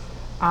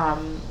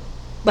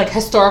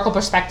historical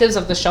perspectives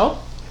of the show.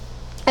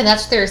 And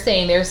that's what they were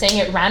saying. They were saying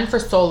it ran for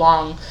so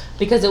long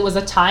because it was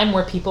a time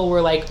where people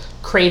were like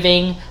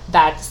craving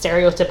that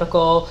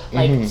stereotypical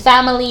like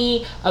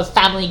family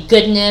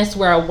goodness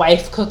where a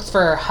wife cooks for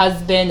her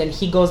husband and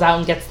he goes out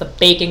and gets the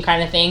bacon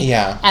kind of thing.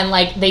 Yeah. And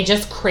like they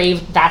just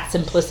craved that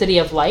simplicity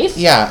of life.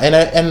 Yeah,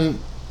 and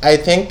I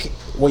think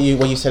what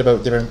you said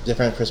about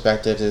different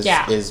perspectives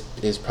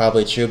is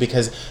probably true,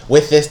 because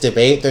with this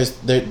debate,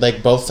 there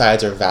like both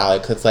sides are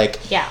valid. 'Cause it's like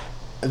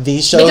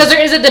these shows, because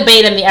there is a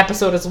debate in the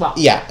episode as well.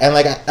 Yeah,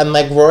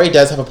 and Rory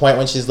does have a point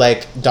when she's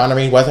like, Donna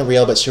Reed wasn't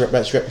real, but she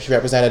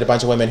represented a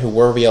bunch of women who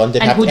were real and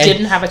didn't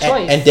have a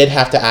choice and did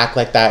have to act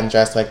like that and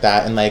dress like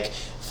that and like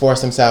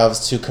force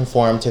themselves to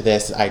conform to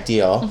this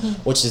ideal,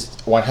 which is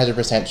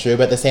 100% true.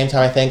 But at the same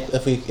time, I think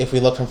if we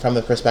look from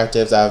the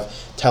perspectives of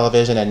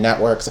television and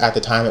networks at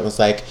the time, it was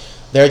like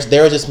they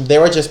were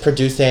just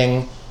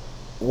producing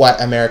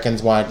what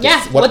Americans wanted.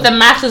 Yeah, what the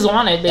masses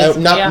wanted,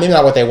 basically. Maybe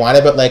not what they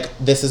wanted, but like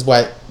this is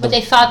what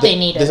they thought they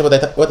needed. This is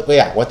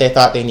what they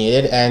thought they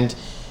needed, and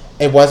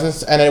it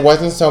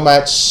wasn't so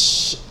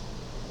much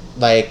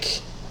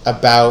like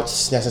about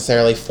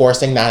necessarily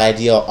forcing that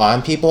ideal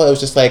on people. It was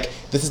just like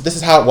this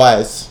is how it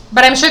was.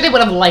 But I'm sure they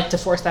would have liked to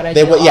force that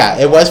ideal.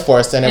 It was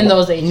forced, and in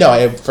those ages.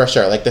 No, for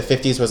sure. Like the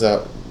 50s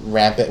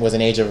was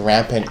an age of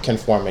rampant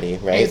conformity,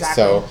 right?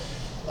 Exactly.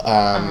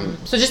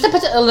 So just to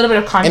put a little bit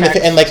of context,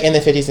 in the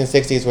 50s and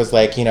 60s was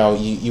like, you know,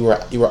 you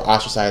were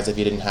ostracized if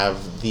you didn't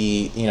have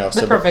the, you know,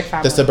 perfect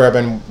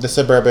family. the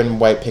suburban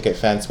white picket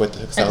fence with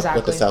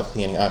the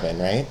self-cleaning oven,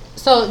 right?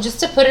 So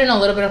just to put in a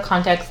little bit of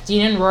context,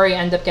 Dean and Rory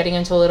end up getting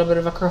into a little bit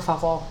of a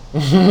kerfuffle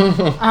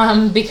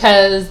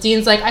because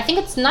Dean's like, I think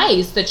it's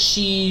nice that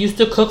she used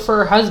to cook for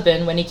her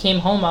husband when he came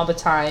home all the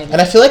time,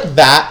 and I feel like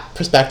that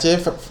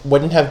perspective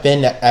wouldn't have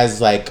been as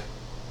like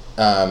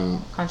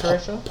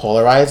controversial,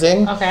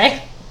 polarizing.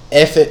 Okay.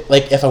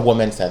 If a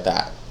woman said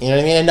that, you know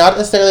what I mean, and not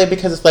necessarily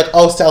because it's like,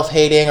 oh,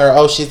 self-hating or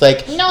oh, she's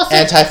like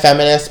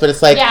anti-feminist, but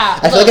it's like,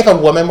 I feel like if a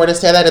woman were to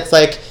say that, it's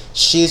like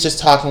she's just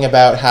talking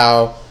about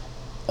how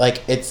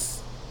like it's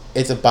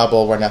a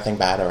bubble where nothing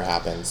bad ever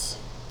happens.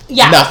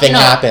 Yeah, nothing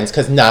happens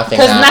because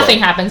nothing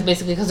happens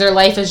basically because their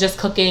life is just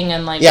cooking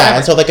and like whatever.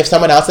 And so like if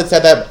someone else had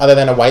said that other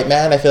than a white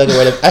man, I feel like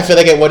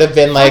it would have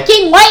been like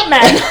fucking white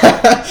man.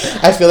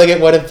 I feel like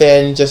it would have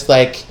been just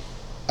like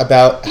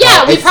about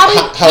we probably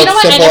you know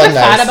what, I never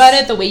thought about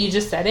it the way you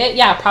just said it.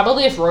 Yeah,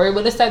 probably if Rory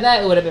would have said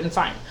that, it would have been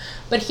fine.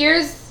 But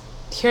here's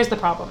the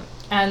problem,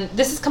 and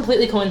this is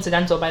completely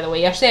coincidental, by the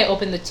way. Yesterday I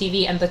opened the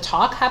TV and The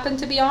Talk happened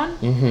to be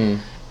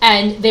on,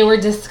 and they were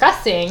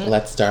discussing.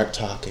 Let's start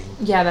talking.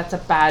 Yeah, that's a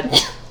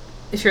bad.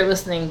 If you're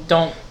listening,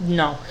 don't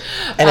no.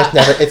 And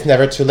it's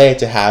never too late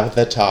to have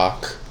the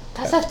talk.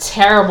 That's a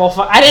terrible.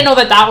 I didn't know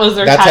that was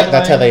their tagline.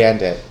 That's how they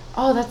end it.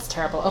 Oh, that's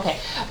terrible. Okay,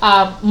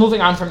 moving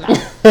on from that.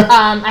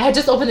 I had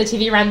just opened the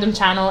TV Random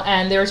channel,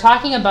 and they were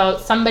talking about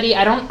somebody.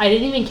 I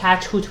didn't even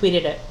catch who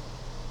tweeted it,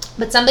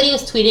 but somebody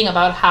was tweeting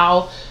about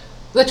how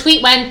the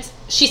tweet went.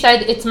 She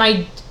said, "It's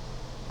my."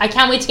 I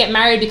can't wait to get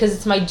married because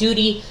it's my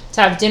duty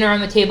to have dinner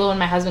on the table when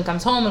my husband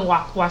comes home and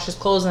wash his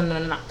clothes and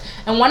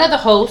And one of the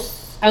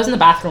hosts, I was in the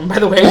bathroom, by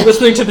the way,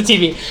 listening to the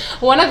TV.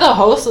 One of the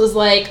hosts was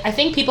like, I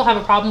think people have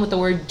a problem with the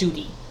word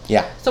duty.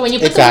 Yeah. So when you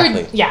put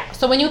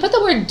the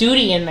word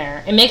duty in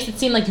there, it makes it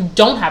seem like you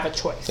don't have a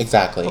choice.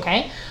 Exactly.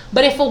 Okay?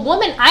 But if a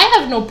woman, I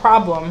have no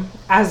problem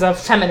as a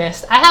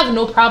feminist, I have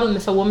no problem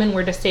if a woman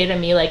were to say to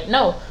me like,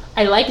 no,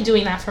 I like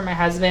doing that for my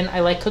husband. I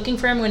like cooking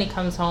for him when he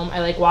comes home. I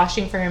like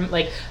washing for him.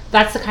 Like,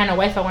 that's the kind of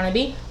wife I want to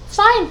be.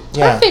 Fine.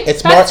 Yeah. Perfect.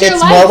 It's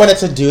more when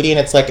it's a duty and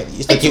it's like...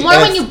 It's more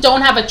when you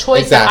don't have a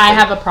choice that I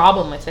have a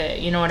problem with it.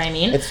 You know what I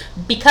mean? And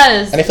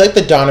I feel like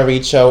the Donna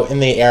Reed show,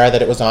 in the era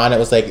that it was on, it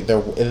was like... There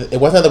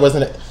wasn't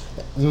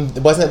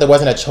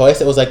a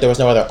choice. It was like there was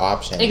no other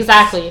option.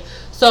 Exactly.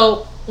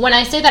 So when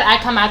I say that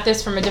I come at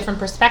this from a different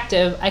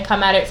perspective, I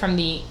come at it from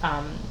the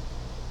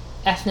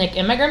ethnic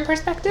immigrant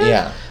perspective.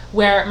 Yeah.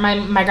 Where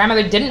my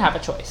grandmother didn't have a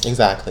choice.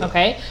 Exactly.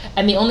 Okay?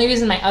 And the only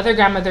reason my other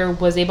grandmother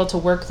was able to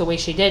work the way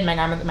she did, my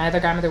other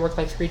grandmother worked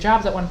like 3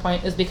 jobs at one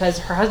point, is because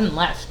her husband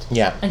left.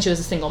 Yeah. And she was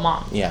a single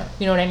mom. Yeah.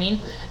 You know what I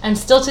mean? And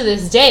still to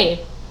this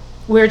day,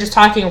 we were just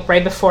talking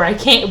right before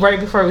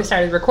we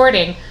started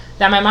recording,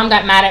 that my mom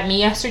got mad at me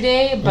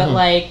yesterday, but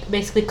like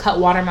basically cut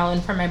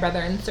watermelon for my brother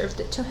and served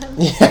it to him.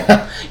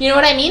 Yeah. You know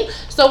what I mean?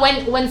 So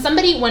when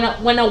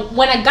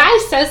a guy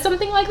says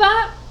something like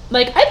that,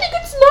 like, I think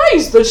it's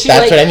nice that she,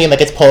 That's what I mean. Like,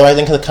 it's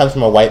polarizing because it comes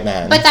from a white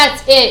man. But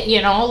that's it, you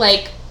know?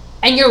 Like,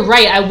 and you're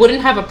right. I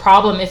wouldn't have a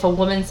problem if a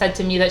woman said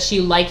to me that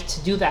she liked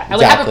to do that. I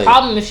would have a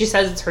problem if she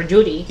says it's her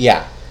duty.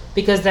 Yeah.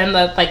 Because then,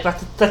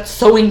 that's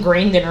so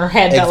ingrained in her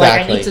head that,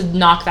 like, I need to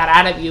knock that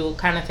out of you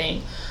kind of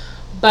thing.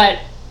 But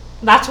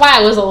that's why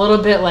I was a little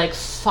bit like,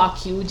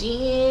 fuck you,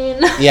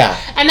 Dean. Yeah.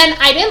 And then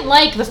I didn't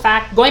like the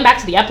fact, going back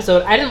to the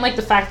episode, I didn't like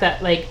the fact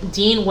that, like,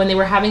 Dean, when they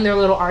were having their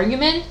little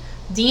argument,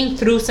 Dean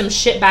threw some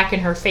shit back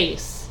in Rory's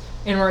face,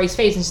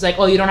 and she's like,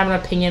 oh, you don't have an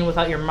opinion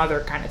without your mother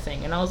kind of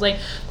thing. And I was like,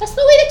 that's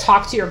no way to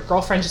talk to your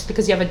girlfriend just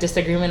because you have a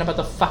disagreement about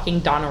the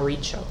fucking Donna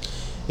Reed show.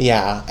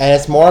 Yeah, and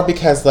it's more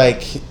because,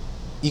 like,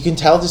 you can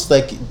tell just,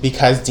 like,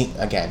 because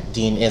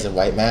Dean is a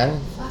white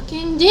man.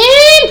 Fucking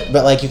Dean!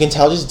 But, like, you can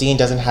tell just Dean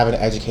doesn't have an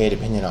educated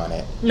opinion on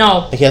it.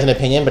 No. Like, he has an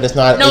opinion, but it's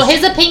not... No,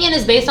 his opinion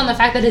is based on the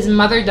fact that his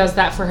mother does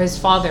that for his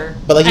father.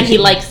 But, like, he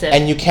likes it.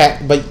 And you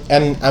can't...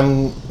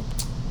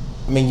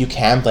 I mean, you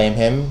can blame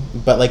him,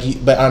 but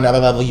but on another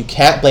level, you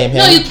can't blame him.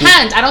 No, you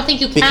can't. I don't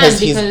think you can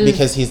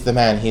because he's the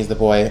man, he's the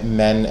boy.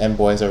 Men and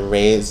boys are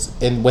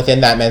raised within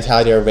that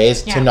mentality, are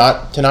raised to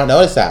not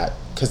notice that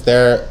because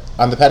they're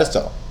on the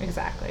pedestal.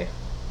 Exactly.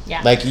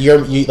 Yeah. Like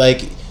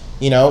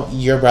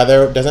your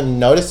brother doesn't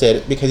notice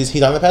it because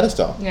he's on the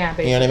pedestal. Yeah,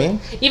 basically. You know what I mean?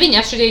 Even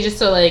yesterday, just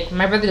so like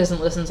my brother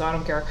doesn't listen, so I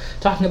don't care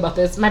talking about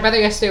this. My brother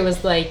yesterday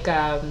was like,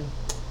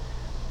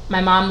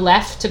 my mom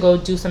left to go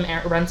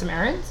run some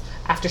errands.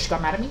 After she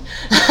got mad at me.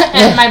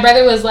 And my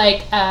brother was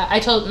like,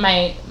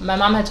 my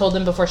mom had told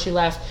him before she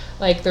left,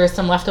 like, there's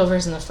some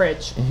leftovers in the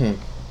fridge. Mm-hmm.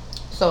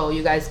 So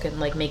you guys can,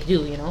 like, make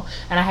do, you know?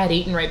 And I had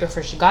eaten right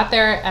before she got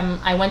there.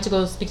 And I went to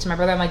go speak to my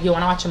brother. I'm like, you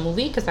want to watch a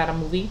movie? Because I had a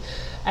movie.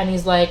 And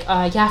he's like,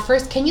 yeah,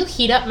 first, can you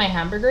heat up my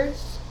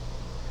hamburgers?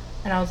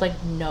 And I was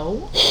like,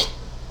 no.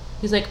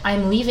 He's like,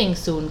 I'm leaving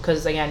soon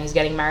because, again, he's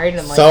getting married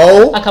in, like,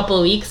 a couple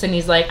of weeks. And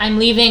he's like, I'm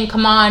leaving.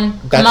 Come on.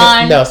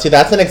 No, see,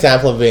 that's an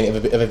example of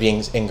it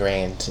being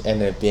ingrained and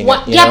it being,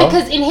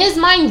 because in his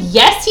mind,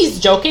 yes,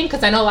 he's joking.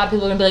 Because I know a lot of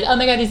people are going to be like, oh,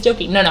 my God, he's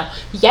joking. No.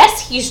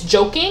 Yes, he's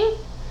joking.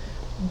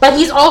 But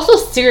he's also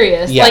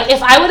serious. Yeah. Like,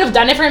 if I would have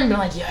done it for him, I'd be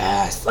like,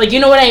 yes. Like, you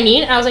know what I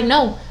mean? And I was like,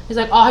 no. He's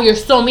like, oh, you're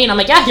so mean. I'm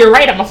like, yeah, you're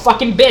right. I'm a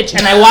fucking bitch.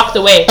 And I walked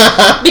away.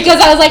 Because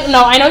I was like,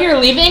 no, I know you're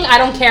leaving. I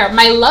don't care.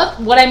 My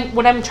love, what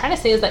I'm trying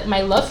to say is, like, my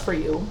love for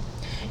you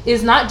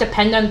is not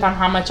dependent on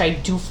how much I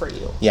do for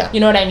you. Yeah. You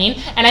know what I mean?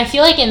 And I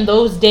feel like in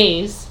those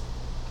days,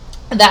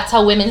 that's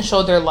how women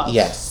showed their love.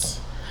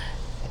 Yes.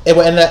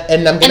 And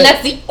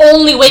that's the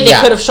only way they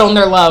could have shown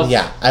their love.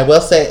 Yeah. I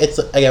will say,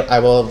 I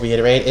will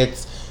reiterate,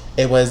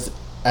 it was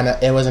an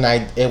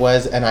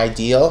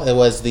ideal. It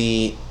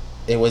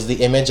was the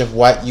image of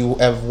what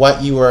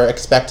you were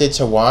expected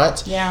to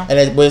want. Yeah. And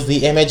it was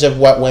the image of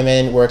what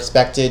women were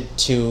expected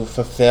to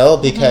fulfill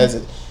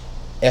because,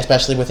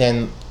 especially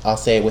within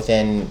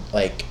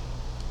like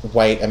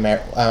white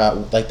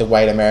like the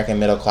white American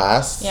middle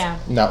class. Yeah.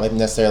 Not like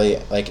necessarily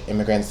like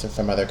immigrants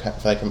from other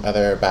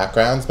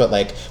backgrounds, but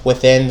like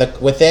within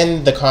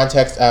the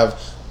context of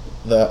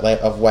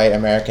of white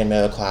American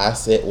middle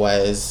class, it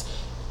was.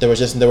 There was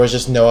just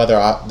no other.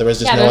 There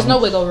was no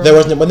wiggle room.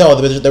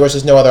 There was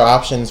just no other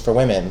options for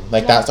women.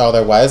 Like that's all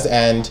there was,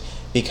 and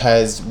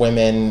because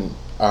women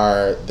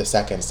are the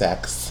second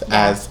sex,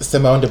 as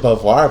Simone de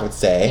Beauvoir would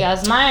say.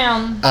 Yes,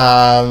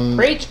 ma'am.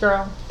 Preach,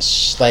 girl.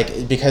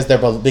 Because they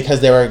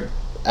were,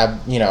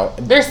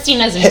 they're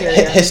seen as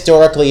inferior.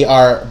 Historically,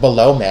 are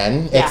below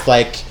men. Yeah. It's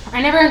like.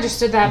 I never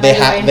understood that. They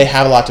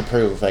have a lot to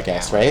prove, I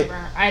guess, right?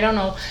 Whatever. I don't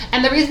know.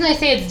 And the reason I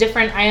say it's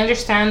different, I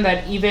understand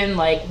that even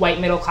like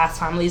white middle class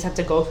families have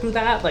to go through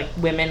that, like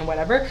women,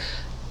 whatever.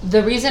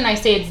 The reason I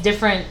say it's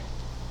different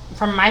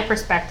from my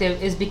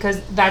perspective, is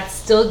because that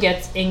still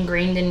gets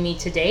ingrained in me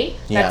today.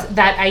 Yeah.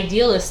 That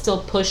ideal is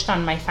still pushed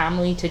on my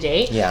family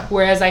today. Yeah.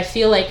 Whereas I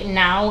feel like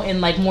now in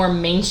like more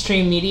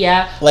mainstream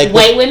media, like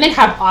white women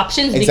have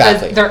options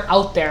because they're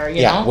out there.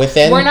 You know,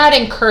 we're not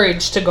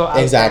encouraged to go out.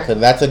 Exactly.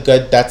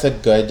 There. That's a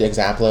good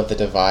example of the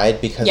divide,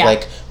 because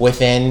like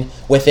within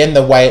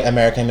the white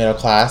American middle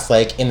class,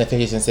 like in the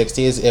 50s and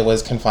 60s, it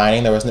was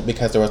confining. There was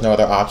no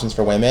other options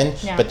for women.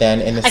 Yeah. But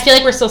then I feel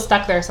like we're still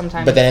stuck there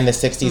sometimes. But then in the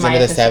 60s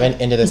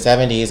into the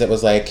 70s, it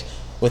was like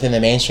within the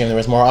mainstream there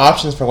was more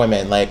options for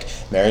women. Like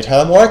Mary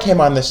Tyler Moore came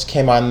on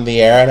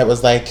the air, and it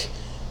was like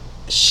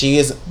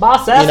she's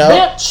boss ass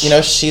bitch. You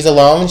know, she's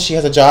alone, she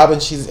has a job,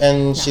 and she's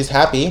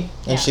happy,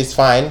 and she's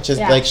fine.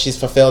 Just like she's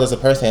fulfilled as a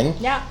person.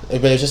 Yeah.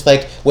 But it's just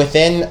like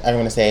within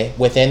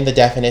the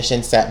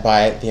definition set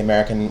by the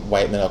American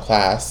white middle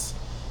class,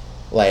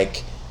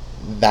 like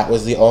that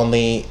was the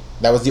only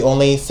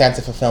sense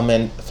of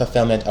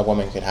fulfillment a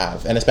woman could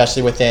have, and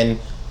especially within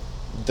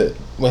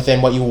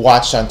what you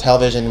watched on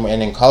television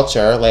and in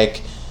culture,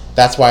 like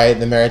that's why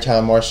the Mary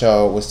Tyler Moore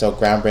show was so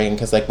groundbreaking,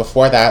 because like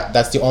before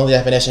that's the only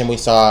definition we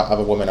saw of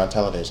a woman on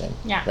television.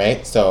 Yeah.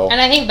 Right. So.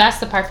 And I think that's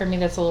the part for me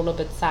that's a little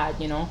bit sad,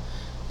 you know,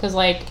 because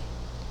like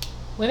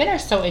women are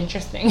so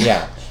interesting.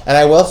 Yeah, and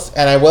I will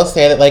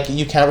say that like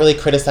you can't really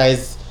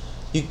criticize.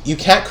 You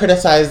can't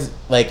criticize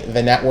like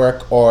the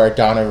network or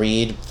Donna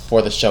Reed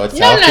for the show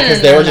itself,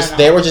 because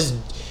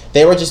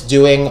they were just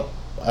doing,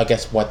 I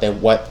guess, what the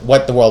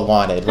world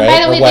wanted, right?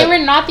 And by the way, they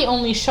were not the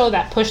only show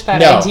that pushed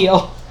that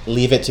ideal.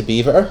 Leave It to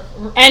Beaver.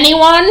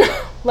 Anyone?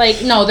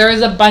 Like, no, there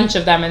was a bunch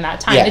of them in that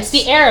time. Yes. It's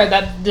the era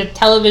that the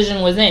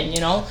television was in, you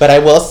know. But I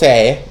will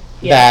say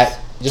that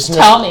just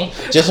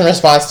in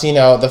response to, you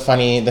know, the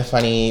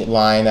funny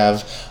line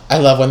of, I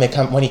love when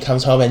he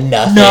comes home and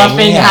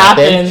nothing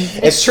happens.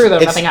 It's true though,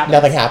 nothing happens.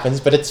 Nothing happens,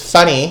 but it's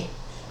funny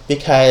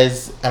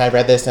because, and I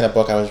read this in a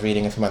book I was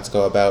reading a few months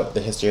ago about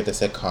the history of the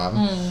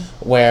sitcom,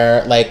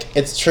 where like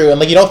it's true, and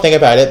like you don't think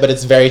about it, but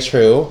it's very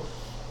true,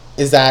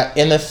 is that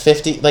in the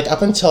 50s, like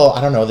up until,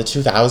 I don't know, the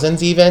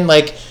 2000s even,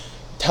 like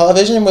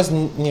television was,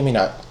 maybe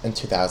not in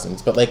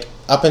 2000s, but like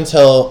up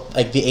until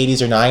like the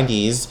 80s or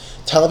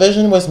 90s,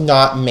 television was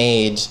not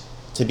made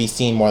to be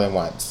seen more than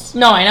once.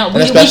 No, I know.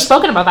 We've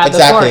spoken about that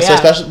before.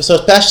 Exactly. So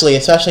especially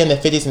in the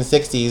 50s and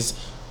 60s,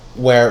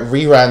 where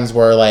reruns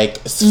were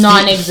like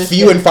non-existent,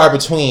 few and far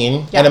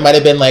between, and it might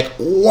have been like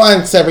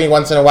once in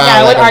a while.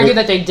 Yeah, I would argue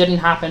that they didn't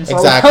happen for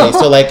exactly. a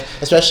while. So like,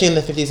 especially in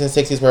the 50s and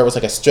 60s, where it was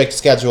like a strict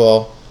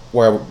schedule,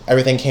 where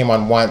everything came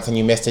on once, and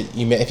you missed it.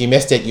 If you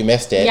missed it, you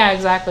missed it. Yeah,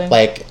 exactly.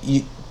 Like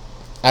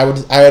I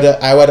would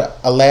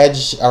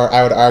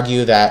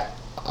argue that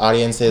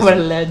audiences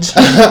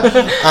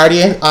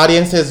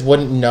audiences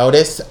wouldn't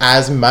notice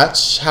as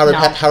much how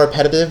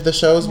repetitive the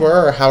shows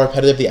were, or how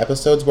repetitive the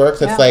episodes were,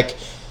 because it's like,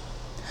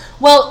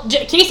 well,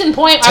 case in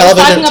point, I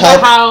was talking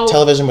about how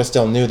television was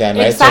still new then,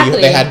 right?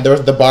 Exactly. So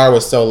the bar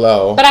was so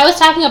low. But I was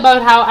talking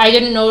about how I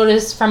didn't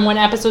notice from one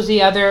episode to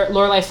the other,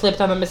 Lorelai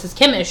flipped on the Mrs.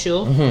 Kim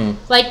issue. Mm-hmm.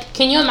 Like,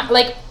 can you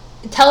like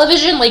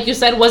television, like you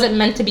said, wasn't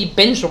meant to be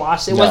binge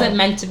watched. It wasn't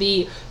meant to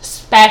be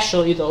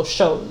especially those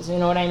shows, you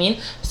know what I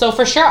mean? So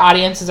for sure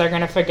audiences are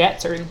going to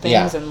forget certain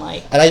things, and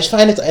like, and I just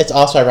find it's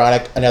also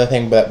ironic. Another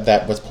thing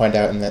that was pointed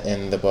out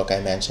in the book I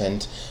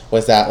mentioned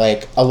was that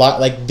like a lot,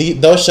 like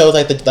those shows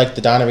like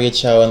the Donna Reed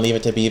show and Leave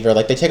It to Beaver,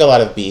 like they take a lot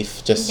of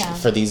beef just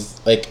for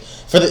these, like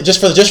for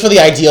the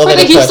ideal for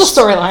that the useless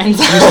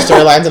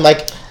storylines.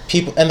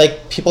 And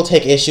like people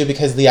take issue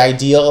because the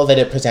ideal that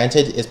it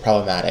presented is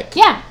problematic.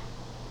 Yeah.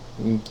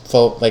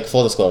 Full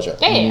disclosure.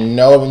 Yeah.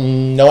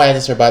 No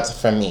answers or buts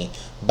from me.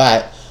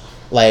 But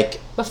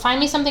find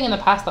me something in the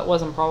past that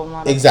wasn't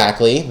problematic.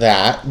 Exactly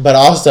that. But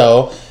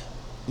also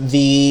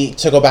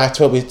to go back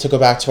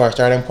to our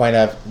starting point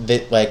of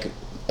like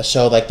a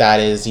show like that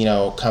is, you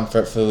know,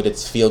 comfort food,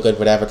 it's feel good,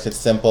 whatever, because it's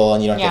simple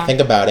and you don't have to think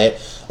about it.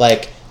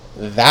 Like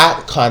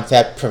that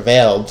concept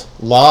prevailed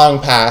long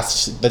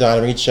past the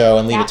Donna Reed show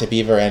and Leave It to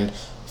Beaver and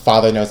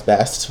Father Knows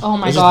Best. Oh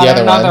my god,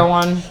 another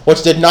one.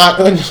 Which did not...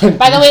 By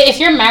the way, if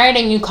you're married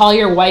and you call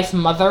your wife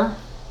mother...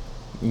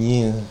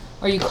 Yeah.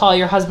 Or you call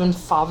your husband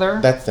father...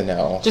 That's a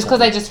no. Just because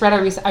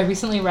I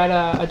recently read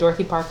a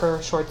Dorothy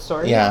Parker short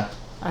story. Yeah.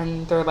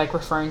 And they're like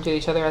referring to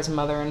each other as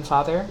mother and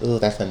father. Ooh,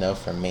 that's a no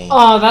from me.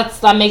 Oh,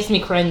 that makes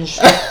me cringe.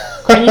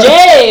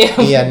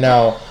 Cringy! Yeah,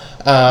 no.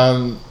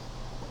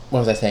 What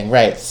was I saying?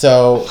 Right,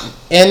 so...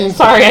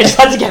 Sorry, I just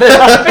had to get it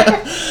out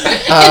there.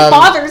 It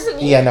bothers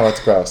me. Yeah, no,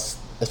 it's gross.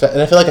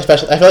 And I feel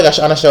like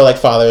on a show like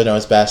Father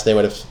Knows Best, they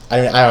would have. I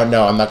don't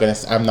know. I'm not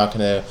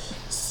gonna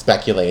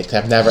speculate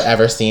because I've never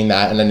ever seen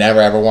that, and I never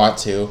ever want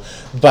to.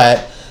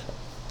 But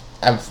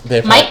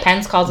Mike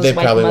Pence calls his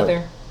wife mother.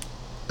 Would.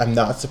 I'm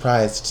not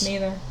surprised.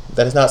 Neither.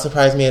 That does not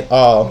surprise me at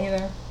all.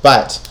 Neither.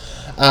 But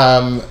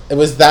it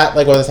was that,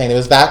 like what I was saying. It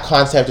was that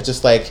concept of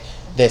just like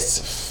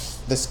this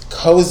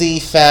cozy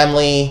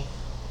family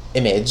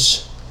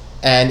image.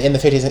 And in the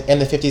 50s and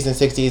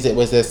 60s, it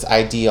was this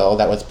ideal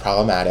that was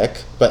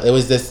problematic, but it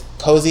was this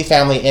cozy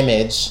family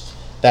image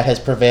that has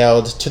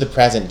prevailed to the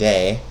present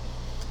day.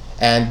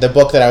 And the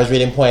book that I was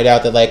reading pointed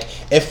out that, like,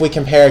 if we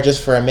compare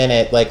just for a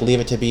minute, like,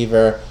 Leave It to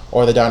Beaver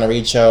or The Donna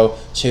Reed Show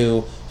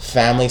to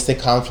family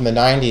sitcoms from the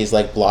 90s,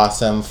 like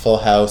Blossom, Full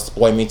House,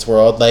 Boy Meets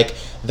World, like,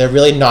 they're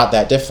really not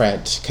that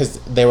different because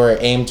they were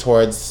aimed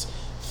towards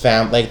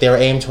they were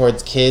aimed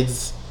towards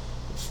kids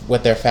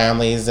with their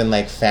families and,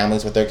 like,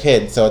 families with their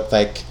kids. So it's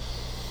like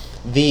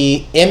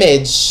the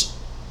image,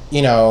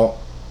 you know,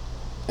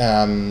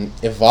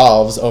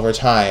 evolves over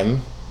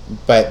time,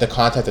 but the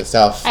content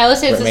itself I would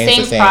say it's the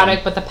same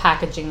product, but the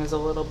packaging is a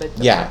little bit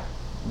different. Yeah.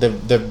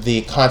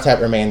 The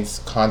concept remains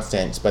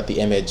constant, but the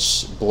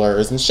image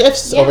blurs and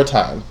shifts over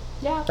time.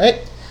 Yeah.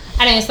 Right?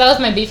 Anyway, so that was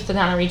my beef with the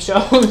Donna Reed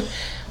Show.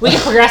 We can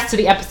progress to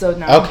the episode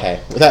now. Okay.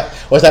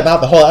 Was that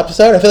not the whole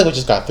episode? I feel like we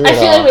just got through it all. I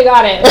feel like we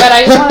got it, but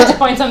I just wanted to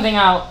point something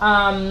out.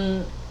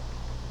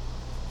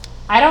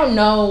 I don't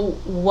know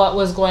what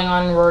was going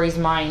on in Rory's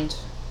mind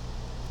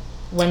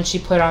when she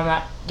put on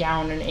that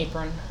gown and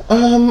apron.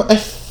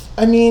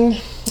 I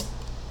mean,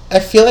 I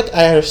feel like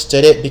I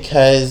understood it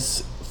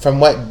because from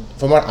what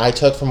I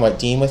took from what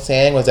Dean was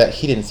saying was that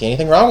he didn't see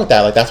anything wrong with that.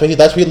 Like, that's what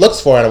he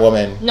looks for in a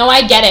woman. No,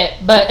 I get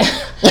it, but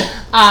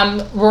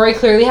Rory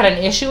clearly had an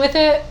issue with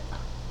it.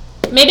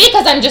 Maybe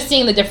because I'm just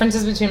seeing the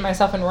differences between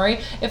myself and Rory.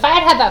 If I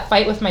had that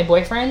fight with my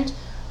boyfriend,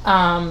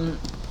 the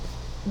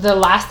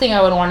last thing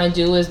I would want to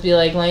do is be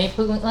like, let me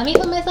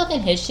put myself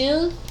in his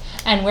shoes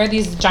and wear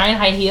these giant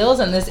high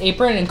heels and this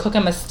apron and cook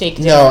him a steak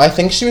dinner. No, I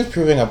think she was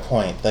proving a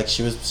point. Like,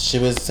 she was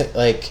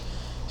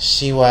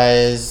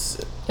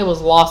It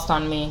was lost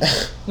on me.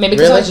 Maybe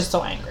because really? I was just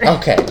so angry.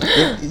 Okay.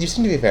 You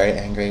seem to be very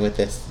angry with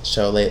this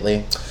show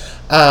lately.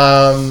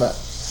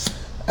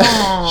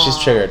 She's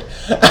triggered.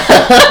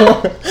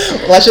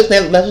 let's just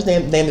name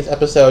this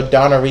episode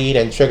Donna Reed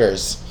and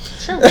Triggers.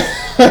 Sure.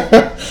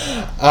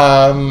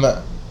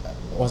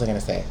 What was I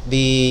gonna say?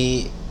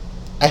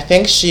 I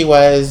think she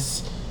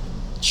was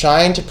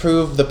trying to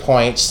prove the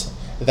point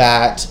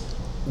that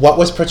what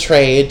was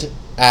portrayed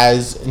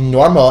as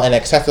normal and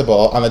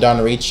accessible on the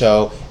Donna Reed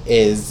Show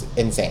is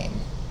insane.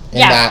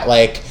 That,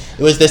 like,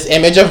 it was this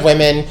image of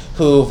women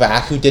who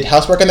did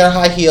housework in their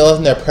high heels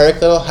and their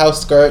perfect little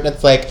house skirt, and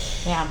it's like,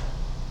 yeah.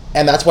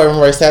 And that's why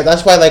Rory said.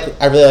 That's why, like,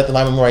 I really like the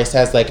line when Rory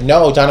says, like,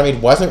 no, Donna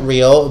Reed wasn't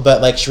real, but,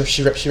 like,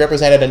 she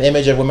represented an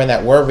image of women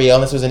that were real,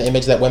 and this was an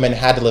image that women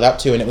had to live up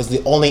to, and it was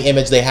the only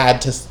image they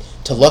had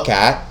to look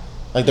at.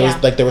 Like,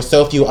 there were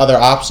so few other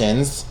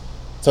options.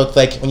 So it's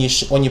like when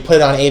you put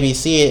it on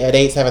ABC at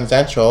 8/7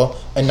 Central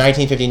in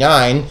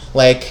 1959,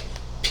 like,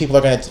 people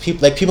are gonna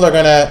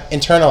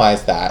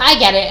internalize that. I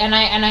get it, and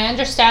I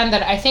understand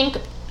that. I think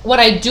what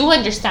I do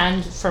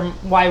understand from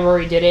why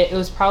Rory did it, it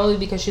was probably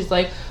because she's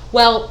like,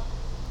 well,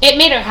 it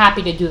made her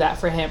happy to do that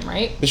for him,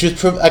 right? But she was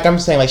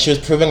she was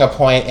proving a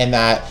point in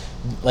that,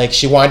 like,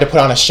 she wanted to put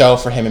on a show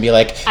for him and be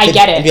like, I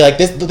get it, and be like,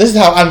 this is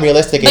how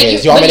unrealistic it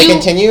is. Do you want me to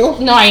continue?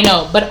 No, I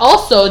know, but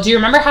also, do you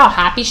remember how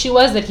happy she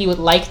was that he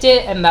liked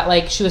it, and that,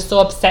 like, she was so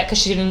upset because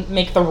she didn't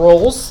make the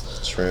roles?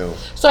 True.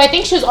 So I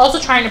think she was also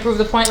trying to prove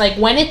the point, like,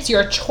 when it's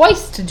your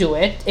choice to do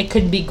it, it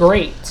could be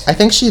great. I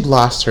think she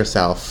lost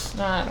herself.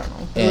 I don't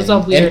know. It was a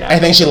weird episode. I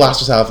think she lost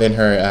herself in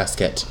her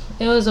skit.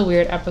 It was a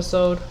weird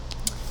episode.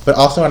 But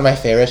also one of my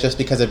favorites just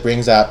because it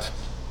brings up,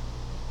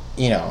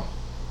 you know,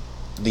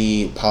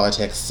 the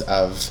politics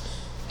of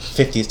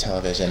 50s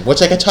television,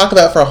 which I could talk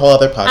about for a whole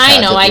other podcast.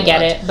 I know, I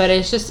get it, but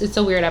it's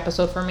a weird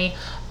episode for me.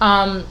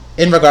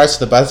 In regards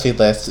to the BuzzFeed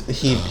list,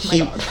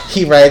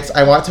 he writes,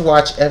 I want to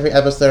watch every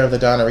episode of the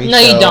Donna Reed Show. No,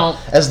 you don't.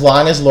 As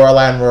long as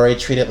Lorelai and Rory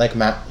treat it like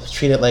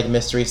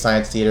Mystery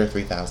Science Theater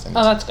 3000.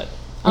 Oh, that's good.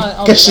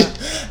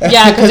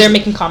 Yeah, because they're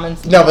making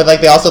comments. No, but,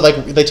 like, they also,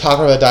 like, they talk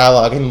over the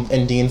dialogue,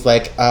 and Dean's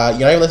like, you're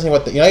not even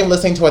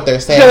listening to what they're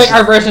saying. Like,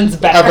 our version's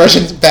better. Our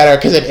version's better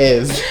because it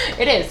is.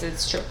 It is.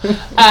 It's true.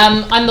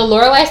 On the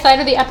Lorelai side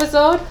of the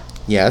episode,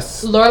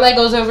 yes, Lorelai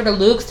goes over to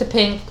Luke's to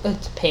pick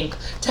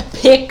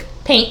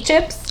paint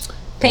chips,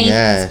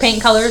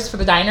 paint colors for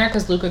the diner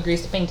because Luke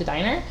agrees to paint the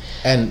diner.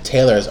 And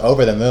Taylor's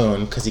over the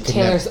moon because he could.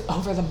 Taylor's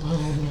over the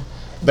moon.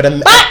 But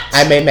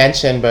I may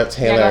mention about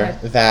Taylor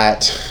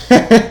that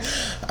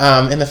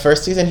in the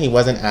first season he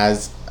wasn't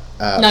as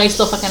no, he's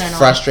still fucking annoying.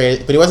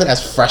 Frustrated, but he wasn't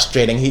as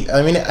frustrating.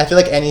 I feel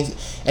like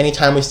any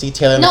time we see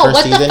Taylor in the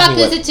first season, what the fuck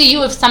is it to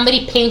you if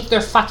somebody paints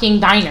their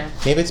fucking diner?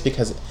 Maybe it's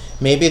because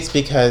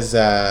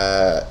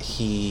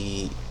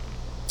he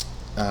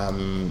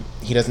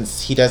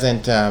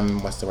doesn't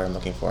what's the word I'm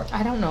looking for?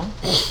 I don't know.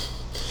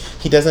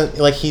 He doesn't,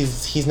 like,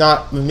 he's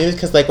not, maybe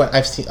because, like, when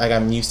I've seen, like,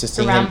 I'm used to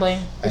seeing him.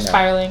 Rambling. You're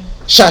spiraling.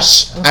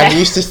 Shush! Okay. I'm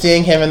used to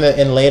seeing him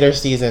in later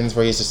seasons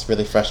where he's just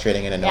really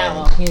frustrating and annoying. Yeah,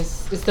 well,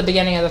 it's the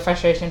beginning of the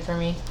frustration for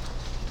me.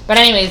 But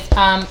anyways,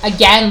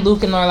 again,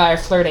 Luke and Lorelai are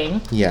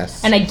flirting.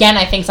 Yes. And again,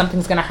 I think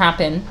something's gonna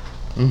happen.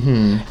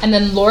 Mm-hmm. And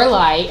then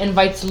Lorelai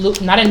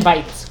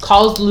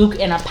calls Luke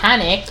in a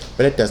panic.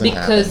 But it doesn't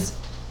because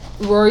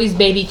Rory's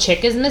baby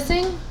chick is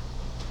missing.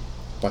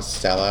 What's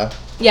Stella?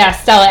 Yeah,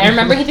 Stella. I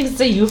remember he thinks it's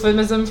a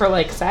euphemism for,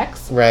 like,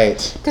 sex.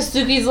 Right. Because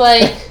Suki's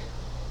like,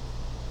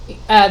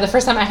 the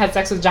first time I had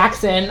sex with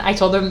Jackson, I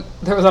told him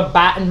there was a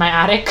bat in my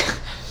attic.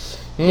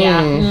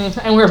 Yeah.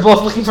 And we were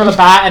both looking for the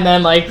bat, and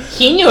then, like,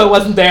 he knew it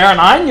wasn't there, and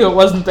I knew it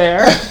wasn't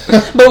there.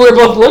 But we were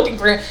both looking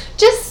for it.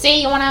 Just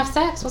say you want to have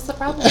sex. What's the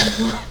problem?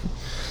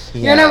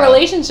 You're in a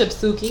relationship,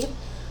 Suki.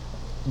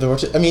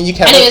 I mean, you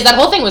can't... Anyways, that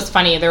whole thing was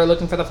funny. They were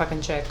looking for the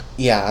fucking chick.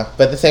 Yeah,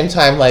 but at the same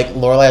time, like,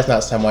 Lorelai is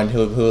not someone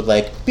who would,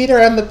 like, beat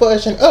around the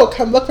bush and, oh,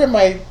 come look for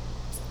my...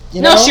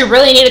 You know? No, she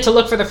really needed to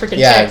look for the freaking chick.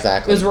 Yeah,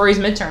 exactly. It was Rory's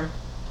midterm.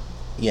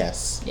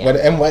 Yes.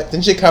 Yeah. What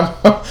didn't she come...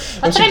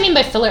 That's what I mean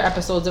by filler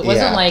episodes. It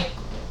wasn't, like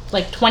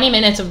 20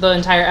 minutes of the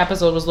entire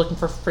episode was looking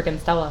for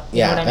freaking Stella.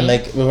 You know what I mean? And,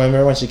 like,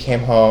 remember when she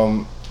came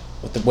home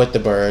with the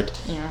bird?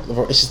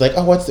 Yeah. She's like,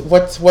 oh, what's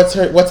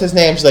his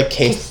name? She's like,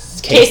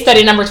 Case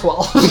study number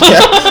 12.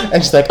 Yeah.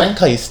 And she's like, I'm gonna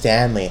call you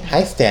Stanley.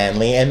 Hi,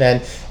 Stanley. And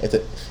then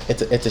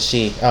it's a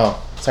she.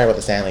 Oh, sorry about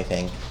the Stanley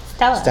thing.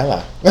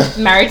 Stella.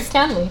 Married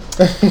Stanley.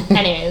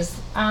 Anyways,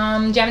 do you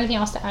have anything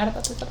else to add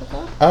about this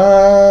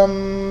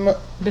episode?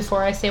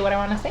 Before I say what I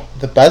want to say?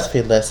 The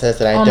BuzzFeed list says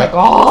that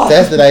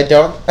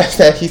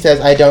he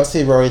says I don't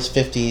see Rory's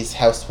 50s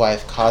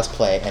housewife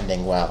cosplay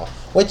ending well.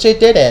 Which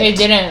it didn't. It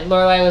didn't.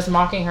 Lorelai was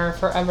mocking her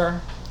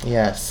forever.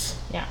 Yes.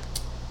 Yeah.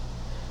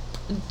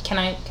 Can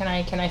I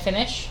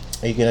finish?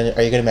 Are you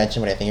gonna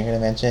mention what I think you're gonna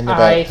mention?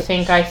 I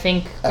think.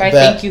 I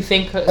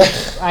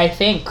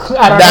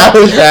don't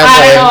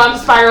know. I'm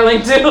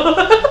spiraling too.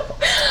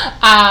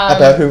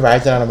 About who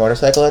rides in on a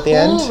motorcycle at the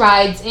end? Who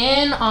rides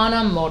in on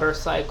a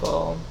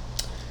motorcycle?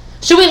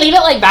 Should we leave it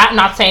like that and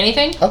not say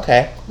anything?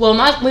 Okay.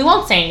 We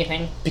won't say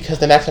anything. Because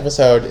the next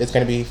episode is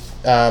going to be,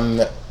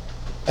 I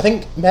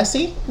think,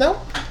 messy?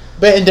 No?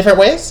 But in different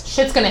ways?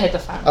 Shit's going to hit the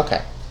fan.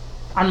 Okay.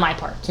 On my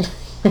part.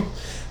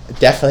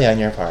 Definitely on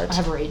your part. I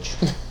have rage.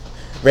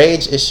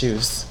 Rage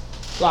issues.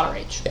 A lot of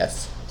rage.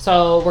 Yes.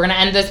 So we're going to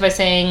end this by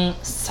saying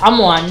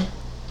someone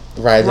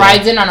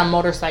rides in on a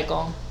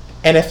motorcycle.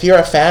 And if you're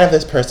a fan of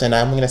this person,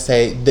 I'm going to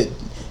say that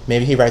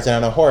maybe he rides in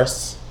on a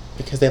horse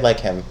because they like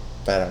him.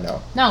 But I don't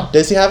know. No.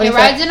 Does he have any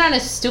fans? He rides in on a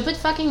stupid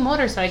fucking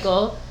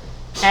motorcycle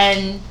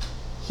and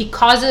he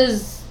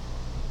causes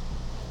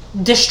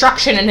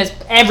destruction in his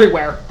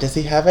everywhere. Does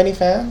he have any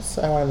fans?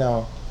 I want to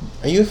know.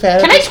 Are you a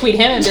fan? Can I tweet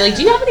him and be like,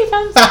 do you have any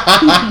fans?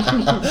 I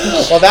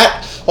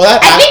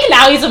think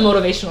now he's a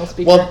motivational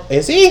speaker. Well,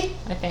 is he?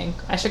 I think.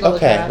 I should go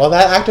look at that. Well,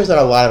 that actor's done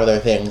a lot of other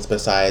things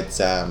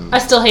besides... I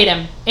still hate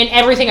him in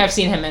everything I've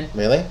seen him in.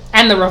 Really?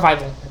 And The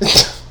Revival.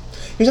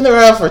 He was in The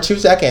Revival for 2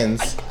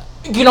 seconds.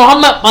 You know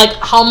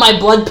how my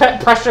blood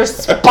pressure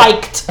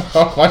spiked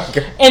oh my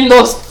God. In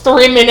those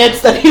 3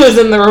 minutes that he was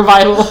in The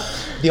Revival.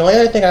 The only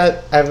other thing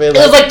I really liked... It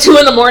was like 2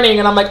 a.m.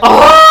 and I'm like,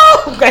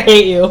 oh, I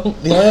hate you.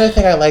 The only other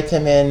thing I liked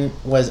him in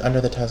was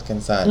Under the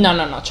Tuscan Sun.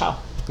 No, ciao.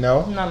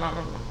 No? No.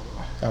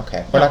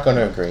 Okay, we're not going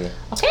to agree.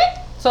 Okay,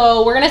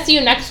 so we're going to see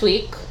you next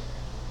week.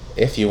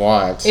 If you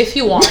want.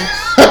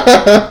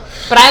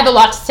 But I have a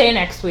lot to say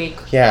next week.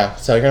 Yeah,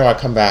 so you're going to want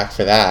to come back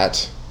for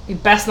that. You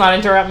best not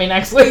interrupt me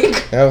next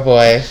week. Oh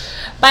boy.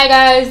 Bye,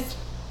 guys.